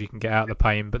again if you can get out of the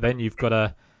pain. But then you've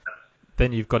got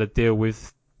to deal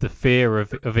with the fear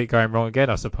of it going wrong again,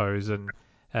 I suppose,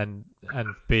 and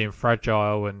being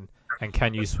fragile and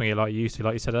can you swing it like you used to,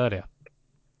 like you said earlier?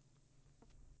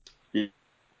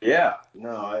 Yeah,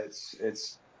 no,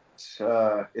 it's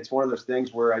one of those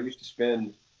things where I used to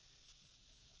spend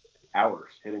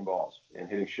hours hitting balls and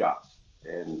hitting shots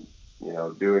and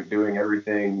doing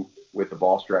everything with the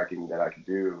ball striking that I could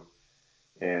do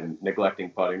and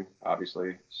neglecting putting,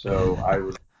 obviously. So I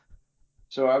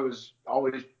was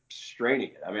always straining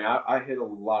it. I mean, I hit a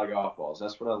lot of golf balls.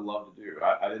 That's what I love to do.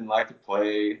 I didn't like to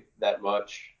play that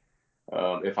much.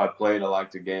 If I played, I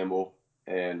liked to gamble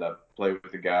and play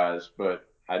with the guys, but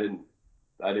I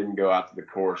didn't go out to the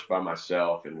course by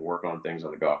myself and work on things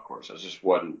on the golf course. That just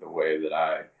wasn't the way that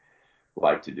I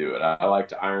like to do it. I like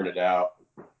to iron it out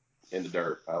in the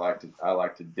dirt. I like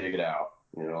to dig it out,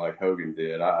 like Hogan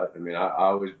did. I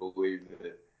always believed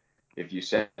that if you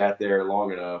sat there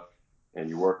long enough and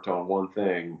you worked on one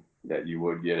thing, that you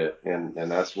would get it. And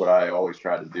that's what I always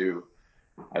tried to do.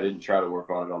 I didn't try to work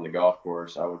on it on the golf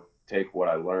course. I would take what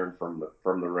I learned from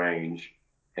the range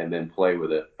and then play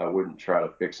with it. I wouldn't try to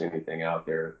fix anything out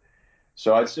there.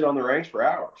 So I'd sit on the range for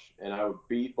hours and I would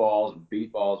beat balls and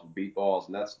beat balls and beat balls.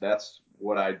 And that's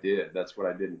what I did. That's what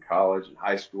I did in college and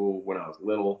high school when I was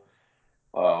little,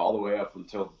 all the way up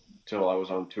until I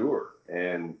was on tour.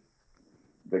 And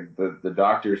the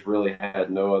doctors really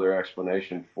had no other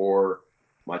explanation for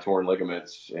my torn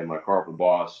ligaments and my carpal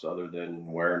boss other than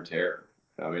wear and tear.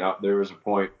 I mean, there was a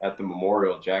point at the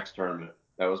Memorial Jacks tournament.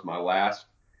 That was my last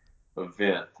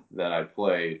event that I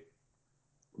played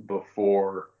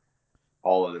before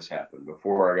all of this happened,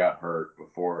 before I got hurt,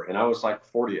 and I was like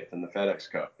 40th in the FedEx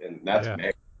Cup, and that's Yeah.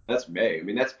 May. That's May. I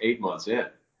mean, that's 8 months in.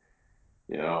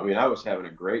 I mean, I was having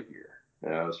a great year.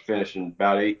 I was finishing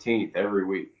about 18th every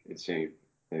week, it seemed,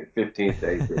 15th to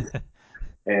 18th.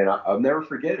 And I'll never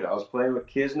forget it. I was playing with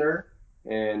Kisner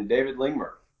and David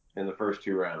Lingmerth in the first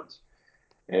two rounds.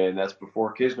 And that's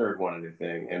before Kisner had won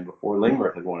anything and before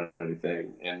Lingmerth had won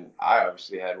anything. And I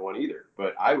obviously hadn't won either.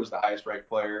 But I was the highest ranked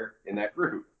player in that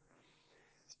group.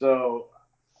 So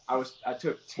I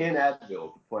took 10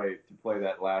 Advil to play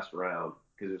that last round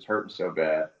because it was hurting so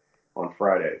bad on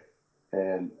Friday.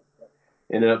 And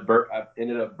I ended up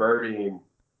birdieing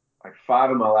like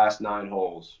 5 of my last 9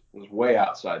 holes. It was way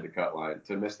outside the cut line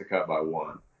to miss the cut by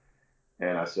 1.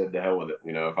 And I said, to hell with it.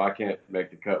 If I can't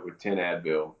make the cut with 10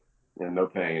 Advil and no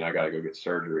pain, I got to go get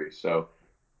surgery. So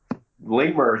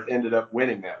Lingmerth ended up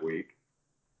winning that week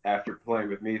after playing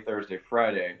with me Thursday,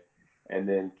 Friday. And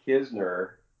then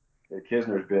Kisner's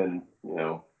been,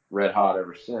 red hot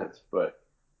ever since. But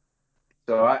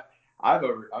so I've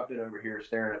been over here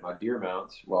staring at my deer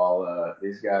mounts while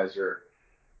these guys are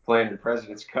playing in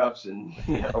President's Cups and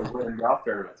winning golf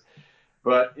tournaments.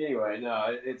 But anyway, no,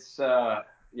 it's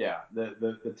yeah,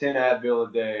 the 10 Advil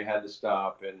a day had to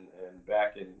stop, and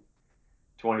back in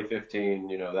 2015,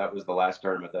 that was the last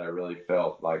tournament that I really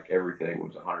felt like everything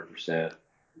was 100%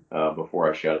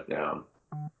 before I shut it down.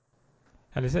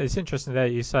 And it's interesting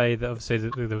that you say that obviously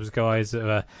there was guys that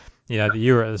were, that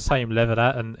you were at the same level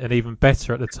at and even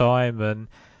better at the time, and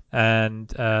and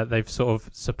they've sort of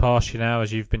surpassed you now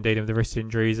as you've been dealing with the wrist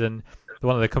injuries. And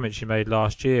one of the comments you made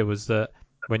last year was that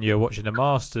when you're watching the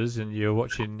Masters and you're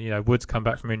watching, Woods come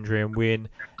back from injury and win,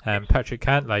 and Patrick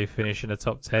Cantlay finish in the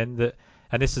top 10,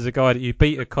 and this is a guy that you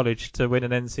beat at college to win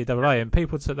an NCAA, and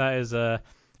people took that as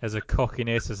a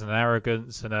cockiness, as an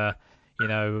arrogance, and a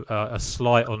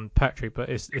slight on Patrick, but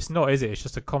it's not, is it? It's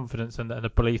just a confidence and a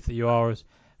belief that you are as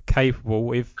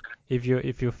capable if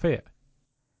you're fit.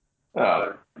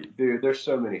 Oh, dude, there's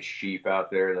so many sheep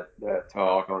out there that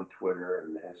talk on Twitter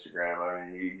and Instagram. I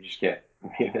mean, you just can't. I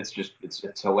mean,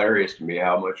 it's hilarious to me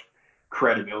how much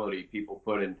credibility people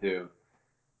put into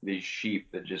these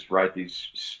sheep that just write these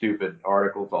stupid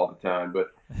articles all the time.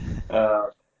 But uh,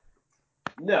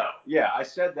 no, yeah, I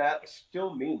said that. I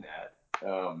still mean that.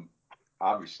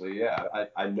 Obviously, yeah,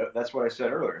 I know that's what I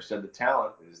said earlier. I said the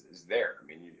talent is there. I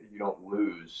mean, you don't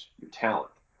lose your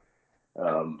talent.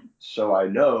 So I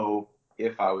know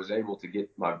if I was able to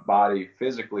get my body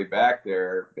physically back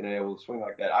there, being able to swing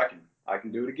like that, I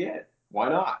can do it again. Why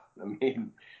not? I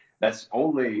mean, that's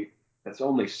only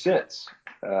sense.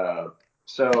 Uh,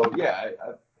 so yeah,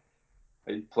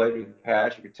 I played with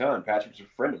Patrick a ton. Patrick's a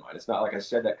friend of mine. It's not like I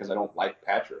said that because I don't like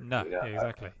Patrick. No, yeah,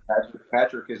 exactly.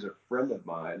 Patrick is a friend of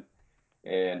mine,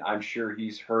 and I'm sure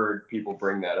he's heard people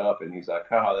bring that up, and he's like,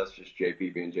 "Oh, that's just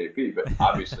JP being JP." But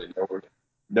obviously,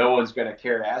 no one's going to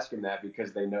care to ask him that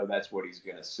because they know that's what he's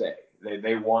going to say.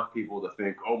 They want people to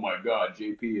think, "Oh my God,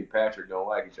 JP and Patrick don't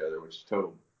like each other," which is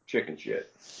total chicken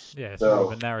shit. Yeah, it's more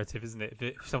of a narrative, isn't it?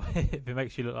 If it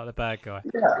makes you look like the bad guy.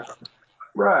 Yeah,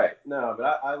 right. No,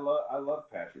 but I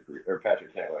love Patrick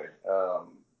Cantlay.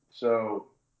 So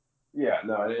yeah,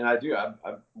 no, and I do.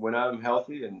 When I'm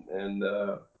healthy and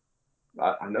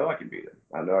I know I can beat him.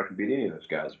 I know I can beat any of those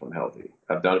guys if I'm healthy.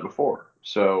 I've done it before.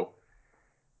 So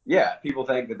yeah, people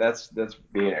think that that's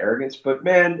being arrogance, but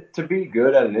man, to be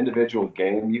good at an individual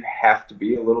game, you have to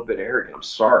be a little bit arrogant. I'm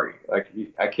sorry, like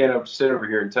I can't sit over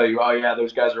here and tell you, oh yeah,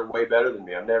 those guys are way better than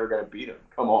me. I'm never gonna beat them.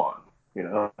 Come on,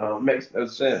 it makes no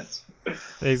sense.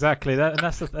 Exactly that,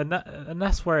 and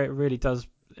that's where it really does.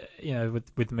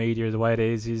 With media the way it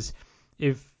is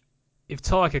if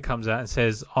Tiger comes out and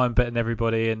says I'm better than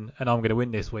everybody and I'm going to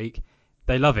win this week,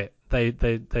 they love it. They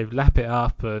lap it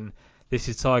up, and this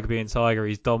is Tiger being Tiger.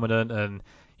 He's dominant, and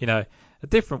a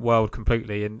different world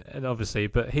completely, and obviously,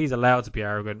 but he's allowed to be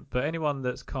arrogant. But anyone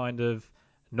that's kind of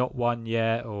not won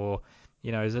yet, or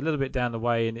is a little bit down the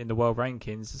way in the world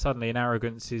rankings, suddenly an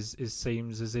arrogance is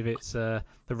seems as if it's the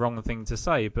wrong thing to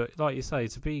say. But like you say,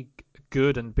 to be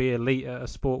good and be elite at a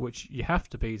sport, which you have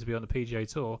to be on the PGA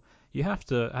Tour, you have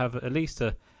to have at least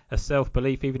a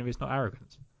self-belief, even if it's not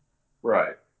arrogance.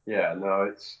 Right. Yeah.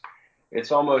 No,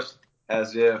 it's almost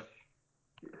as if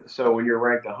so when you're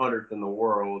ranked 100th in the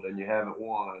world and you haven't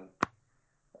won,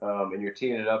 and you're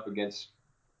teeing it up against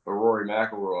a Rory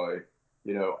McIlroy,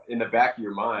 in the back of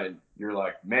your mind, you're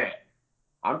like, man,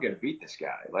 I'm going to beat this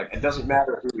guy. Like, it doesn't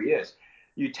matter who he is.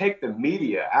 You take the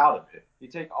media out of it. You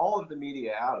take all of the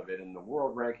media out of it and the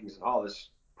world rankings and all this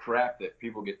crap that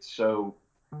people get so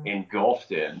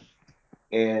engulfed in.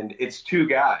 And it's two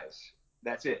guys.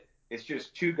 That's it. It's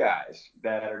just two guys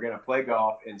that are going to play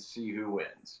golf and see who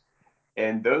wins.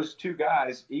 And those two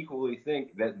guys equally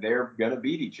think that they're going to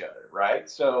beat each other, right?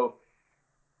 So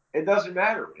it doesn't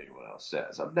matter what anyone else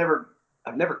says. I've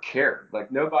never cared.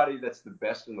 Like nobody that's the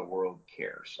best in the world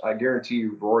cares. I guarantee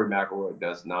you, Rory McIlroy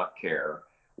does not care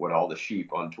what all the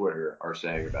sheep on Twitter are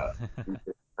saying about him. He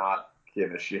does not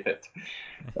give a shit.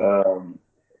 Um,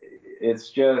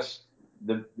 it's just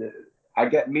the I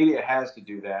get media has to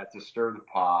do that to stir the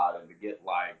pot and to get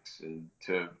likes and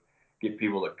to get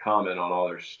people to comment on all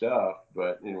their stuff.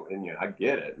 But I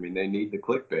get it. I mean, they need the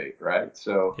clickbait, right?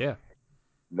 So Yeah.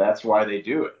 that's why they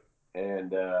do it.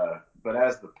 And but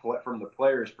as from the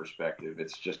player's perspective,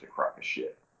 it's just a crock of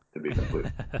shit, to be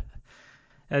completely.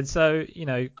 And so,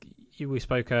 we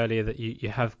spoke earlier that you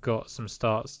have got some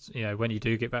starts, when you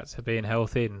do get back to being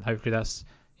healthy, and hopefully that's,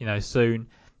 soon.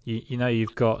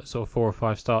 You've got sort of 4 or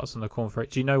 5 starts on the Corn Ferry.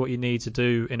 Do you know what you need to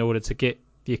do in order to get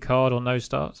your card on those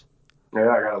starts? Yeah,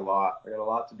 I got a lot. I got a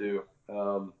lot to do.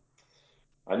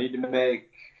 I need to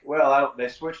make. Well, they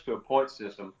switched to a point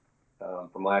system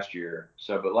from last year.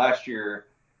 But last year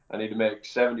I need to make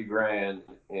 70 grand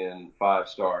in 5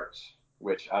 starts,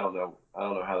 which I don't know. I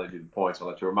don't know how they do the points on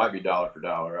the tour. It might be dollar for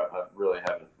dollar. I really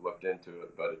haven't looked into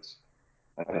it, but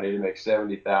I need to make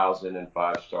 70,000 in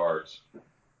 5 starts.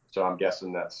 So I'm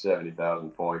guessing that's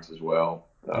 70,000 points as well.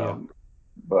 Yeah.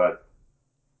 But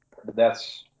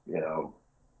that's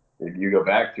if you go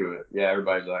back to it, yeah,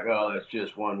 everybody's like, oh, that's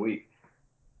just 1 week.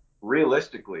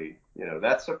 Realistically,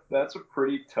 that's a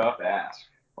pretty tough ask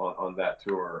on that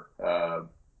tour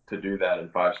to do that in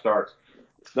 5 starts.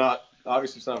 It's not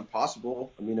obviously it's not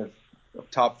impossible. I mean, if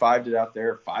top 5 did out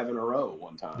there 5 in a row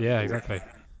one time, Yeah, exactly.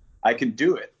 I can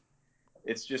do it.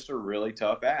 It's just a really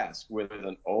tough ask with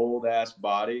an old ass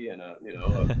body and a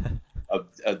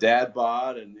dad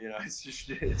bod, and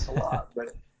it's a lot.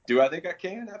 But do I think I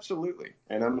can? Absolutely.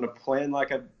 And I'm going to plan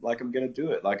like I'm going to do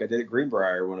it, like I did at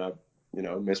Greenbrier when I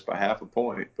missed by half a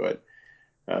point. But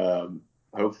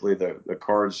hopefully the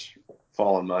cards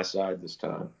fall on my side this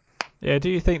time. Yeah,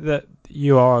 do you think that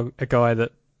you are a guy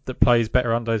that plays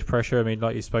better under those pressure? I mean,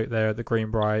 like you spoke there at the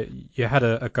Greenbrier, you had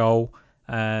a goal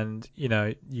and,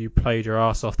 you played your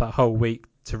ass off that whole week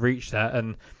to reach that,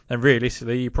 and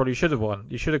realistically, you probably should have won.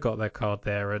 You should have got that card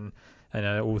there, and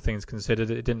all things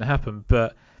considered, it didn't happen.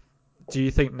 But do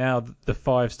you think now the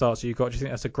 5 starts that you got, do you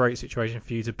think that's a great situation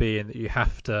for you to be in, that you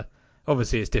have to,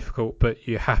 obviously it's difficult, but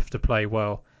you have to play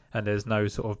well, and there's no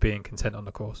sort of being content on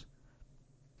the course?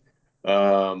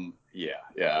 Yeah.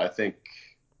 I think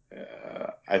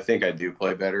I do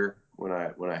play better when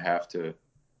I have to,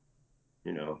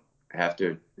 have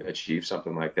to achieve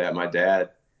something like that. My dad,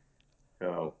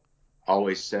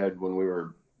 always said when we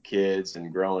were kids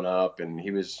and growing up, and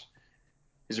he's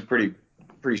a pretty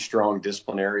strong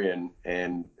disciplinarian,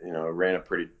 and ran a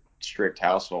pretty strict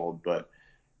household, but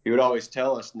he would always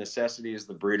tell us necessity is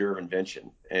the breeder of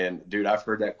invention. And dude, I've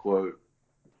heard that quote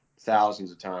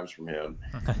thousands of times from him.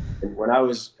 And when I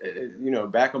was,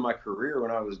 back on my career,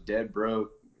 when I was dead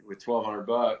broke with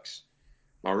 $1,200,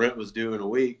 my rent was due in a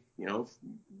week.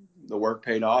 The work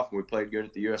paid off, and we played good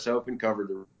at the U.S. Open, covered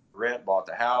the rent, bought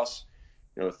the house.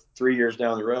 3 years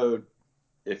down the road,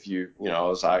 if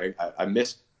I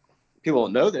missed. People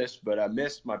don't know this, but I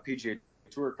missed my PGA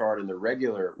Tour card in the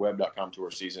regular Web.com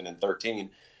Tour season in 13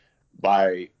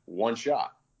 by one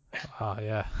shot. Oh,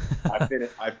 yeah.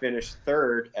 I finished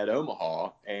third at Omaha,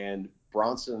 and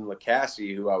Bronson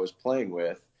Lacassie, who I was playing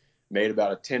with, made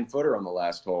about a 10-footer on the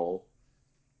last hole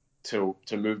to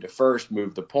move to first,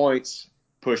 move the points,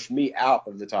 push me out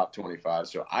of the top 25.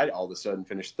 So I all of a sudden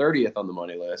finished 30th on the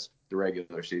money list the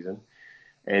regular season,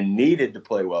 and needed to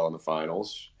play well in the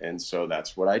finals. And so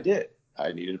that's what I did.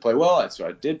 I needed to play well, so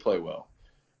I did play well.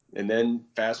 And then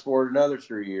fast forward another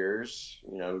 3 years,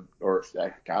 or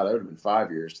God, that would have been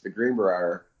 5 years, to the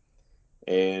Greenbrier,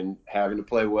 and having to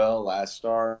play well last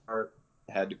start,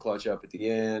 had to clutch up at the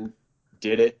end.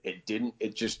 Did it?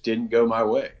 It just didn't go my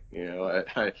way.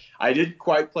 I didn't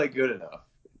quite play good enough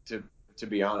to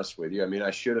be honest with you. I mean,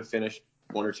 I should have finished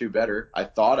 1 or 2 better. I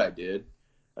thought I did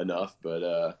enough,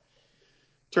 but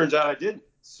turns out I didn't.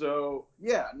 So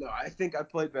yeah, no, I think I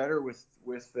played better with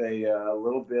a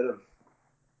little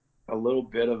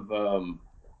bit of a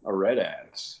red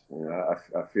axe.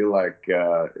 I feel like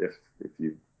if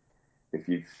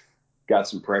you've got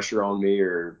some pressure on me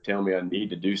or tell me I need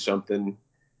to do something,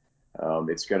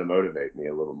 it's going to motivate me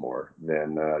a little more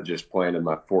than just playing in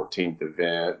my 14th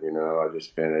event. I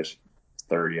just finished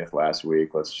 30th last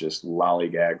week. Let's just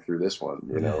lollygag through this one.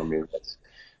 I mean,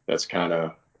 that's kind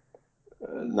of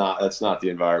that's not the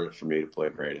environment for me to play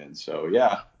great in. So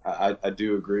yeah, I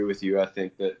do agree with you. I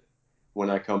think that when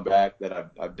I come back,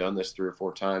 that I've done this 3 or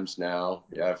 4 times now.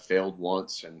 Yeah, I've failed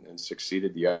once and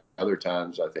succeeded the other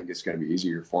times. I think it's going to be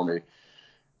easier for me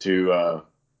to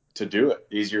do it,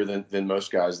 easier than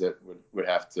most guys that would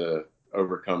have to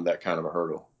overcome that kind of a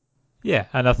hurdle. Yeah,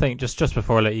 and I think just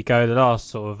before I let you go, the last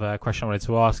sort of question I wanted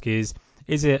to ask is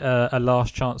it a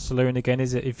last chance saloon again?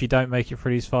 Is it if you don't make it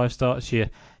through these 5 starts,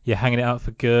 you're hanging it out for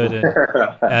good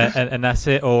and that's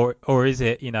it, or is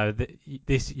it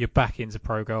this you're back into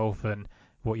pro golf and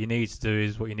what you need to do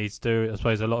is what you need to do? I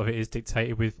suppose a lot of it is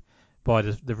dictated by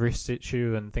the wrist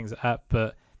issue and things like that,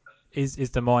 but is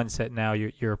the mindset now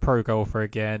you're a pro golfer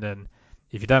again, and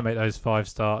if you don't make those 5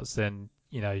 starts, then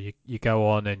you go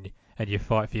on and you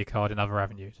fight for your card in other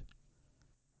avenues?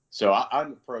 So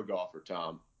I'm a pro golfer,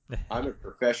 Tom. I'm a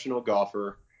professional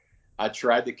golfer. I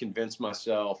tried to convince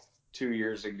myself 2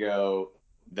 years ago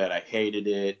that I hated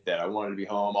it, that I wanted to be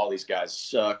home. All these guys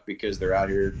suck because they're out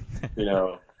here,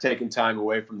 taking time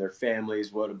away from their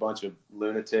families. What a bunch of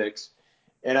lunatics.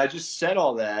 And I just said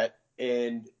all that.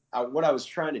 And what I was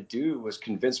trying to do was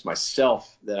convince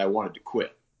myself that I wanted to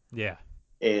quit. Yeah.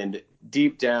 And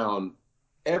deep down,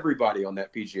 everybody on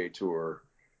that PGA Tour,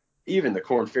 even the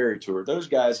Korn Ferry Tour, those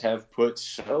guys have put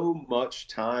so much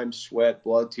time, sweat,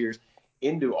 blood, tears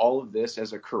into all of this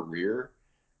as a career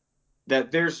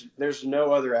that there's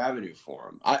no other avenue for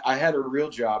them. I had a real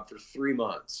job for 3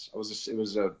 months. It was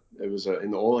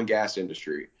in the oil and gas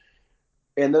industry,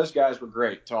 and those guys were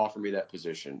great to offer me that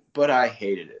position, but I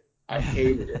hated it. I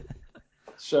hated it.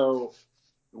 So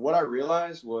what I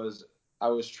realized was I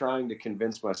was trying to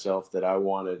convince myself that I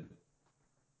wanted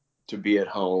to be at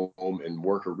home and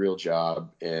work a real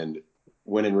job, and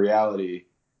when in reality,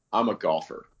 I'm a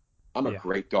golfer. I'm a Yeah.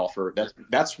 great golfer.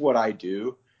 That's what I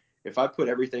do. If I put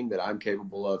everything that I'm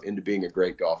capable of into being a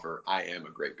great golfer, I am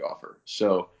a great golfer.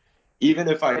 So even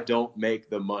if I don't make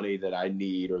the money that I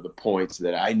need or the points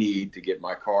that I need to get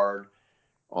my card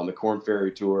on the Korn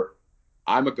Ferry Tour,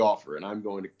 I'm a golfer and I'm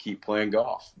going to keep playing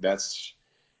golf. That's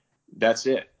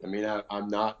it. I mean, I'm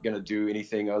not going to do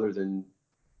anything other than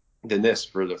this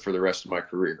for the rest of my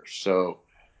career. So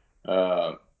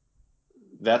uh,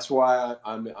 that's why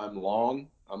I'm long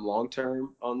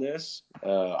term on this.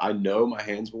 I know my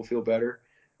hands will feel better.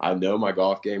 I know my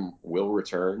golf game will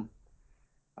return.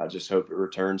 I just hope it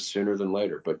returns sooner than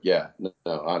later. But yeah, no,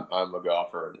 I'm a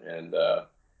golfer, and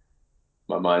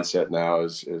my mindset now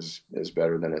is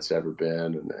better than it's ever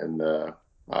been, and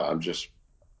I'm just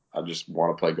I just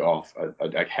want to play golf.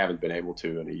 I haven't been able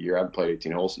to in a year. I haven't played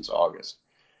 18 holes since August.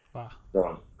 Wow.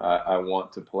 So I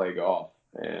want to play golf,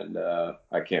 and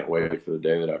I can't wait for the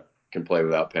day that I can play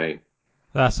without pain.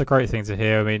 That's a great thing to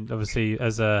hear. I mean, obviously,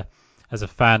 as a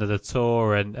fan of the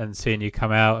tour and seeing you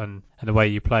come out and the way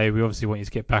you play, we obviously want you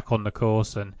to get back on the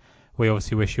course, and we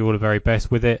obviously wish you all the very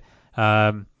best with it.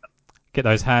 Get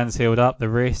those hands healed up, the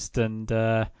wrist, and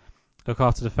look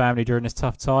after the family during this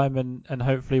tough time, and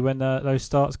hopefully when those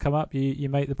starts come up, you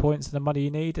make the points and the money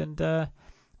you need, and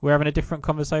we're having a different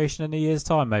conversation in a year's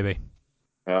time, maybe.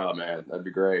 Oh man, that'd be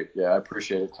great. Yeah, I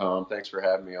appreciate it, Tom. Thanks for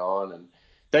having me on, and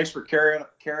thanks for caring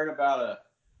about a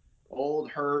old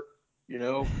hurt, you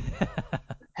know,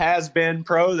 has been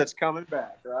pro that's coming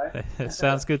back, right? It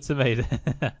sounds good to me.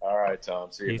 All right,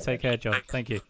 Tom. See you, You man. take care, John. Thank you.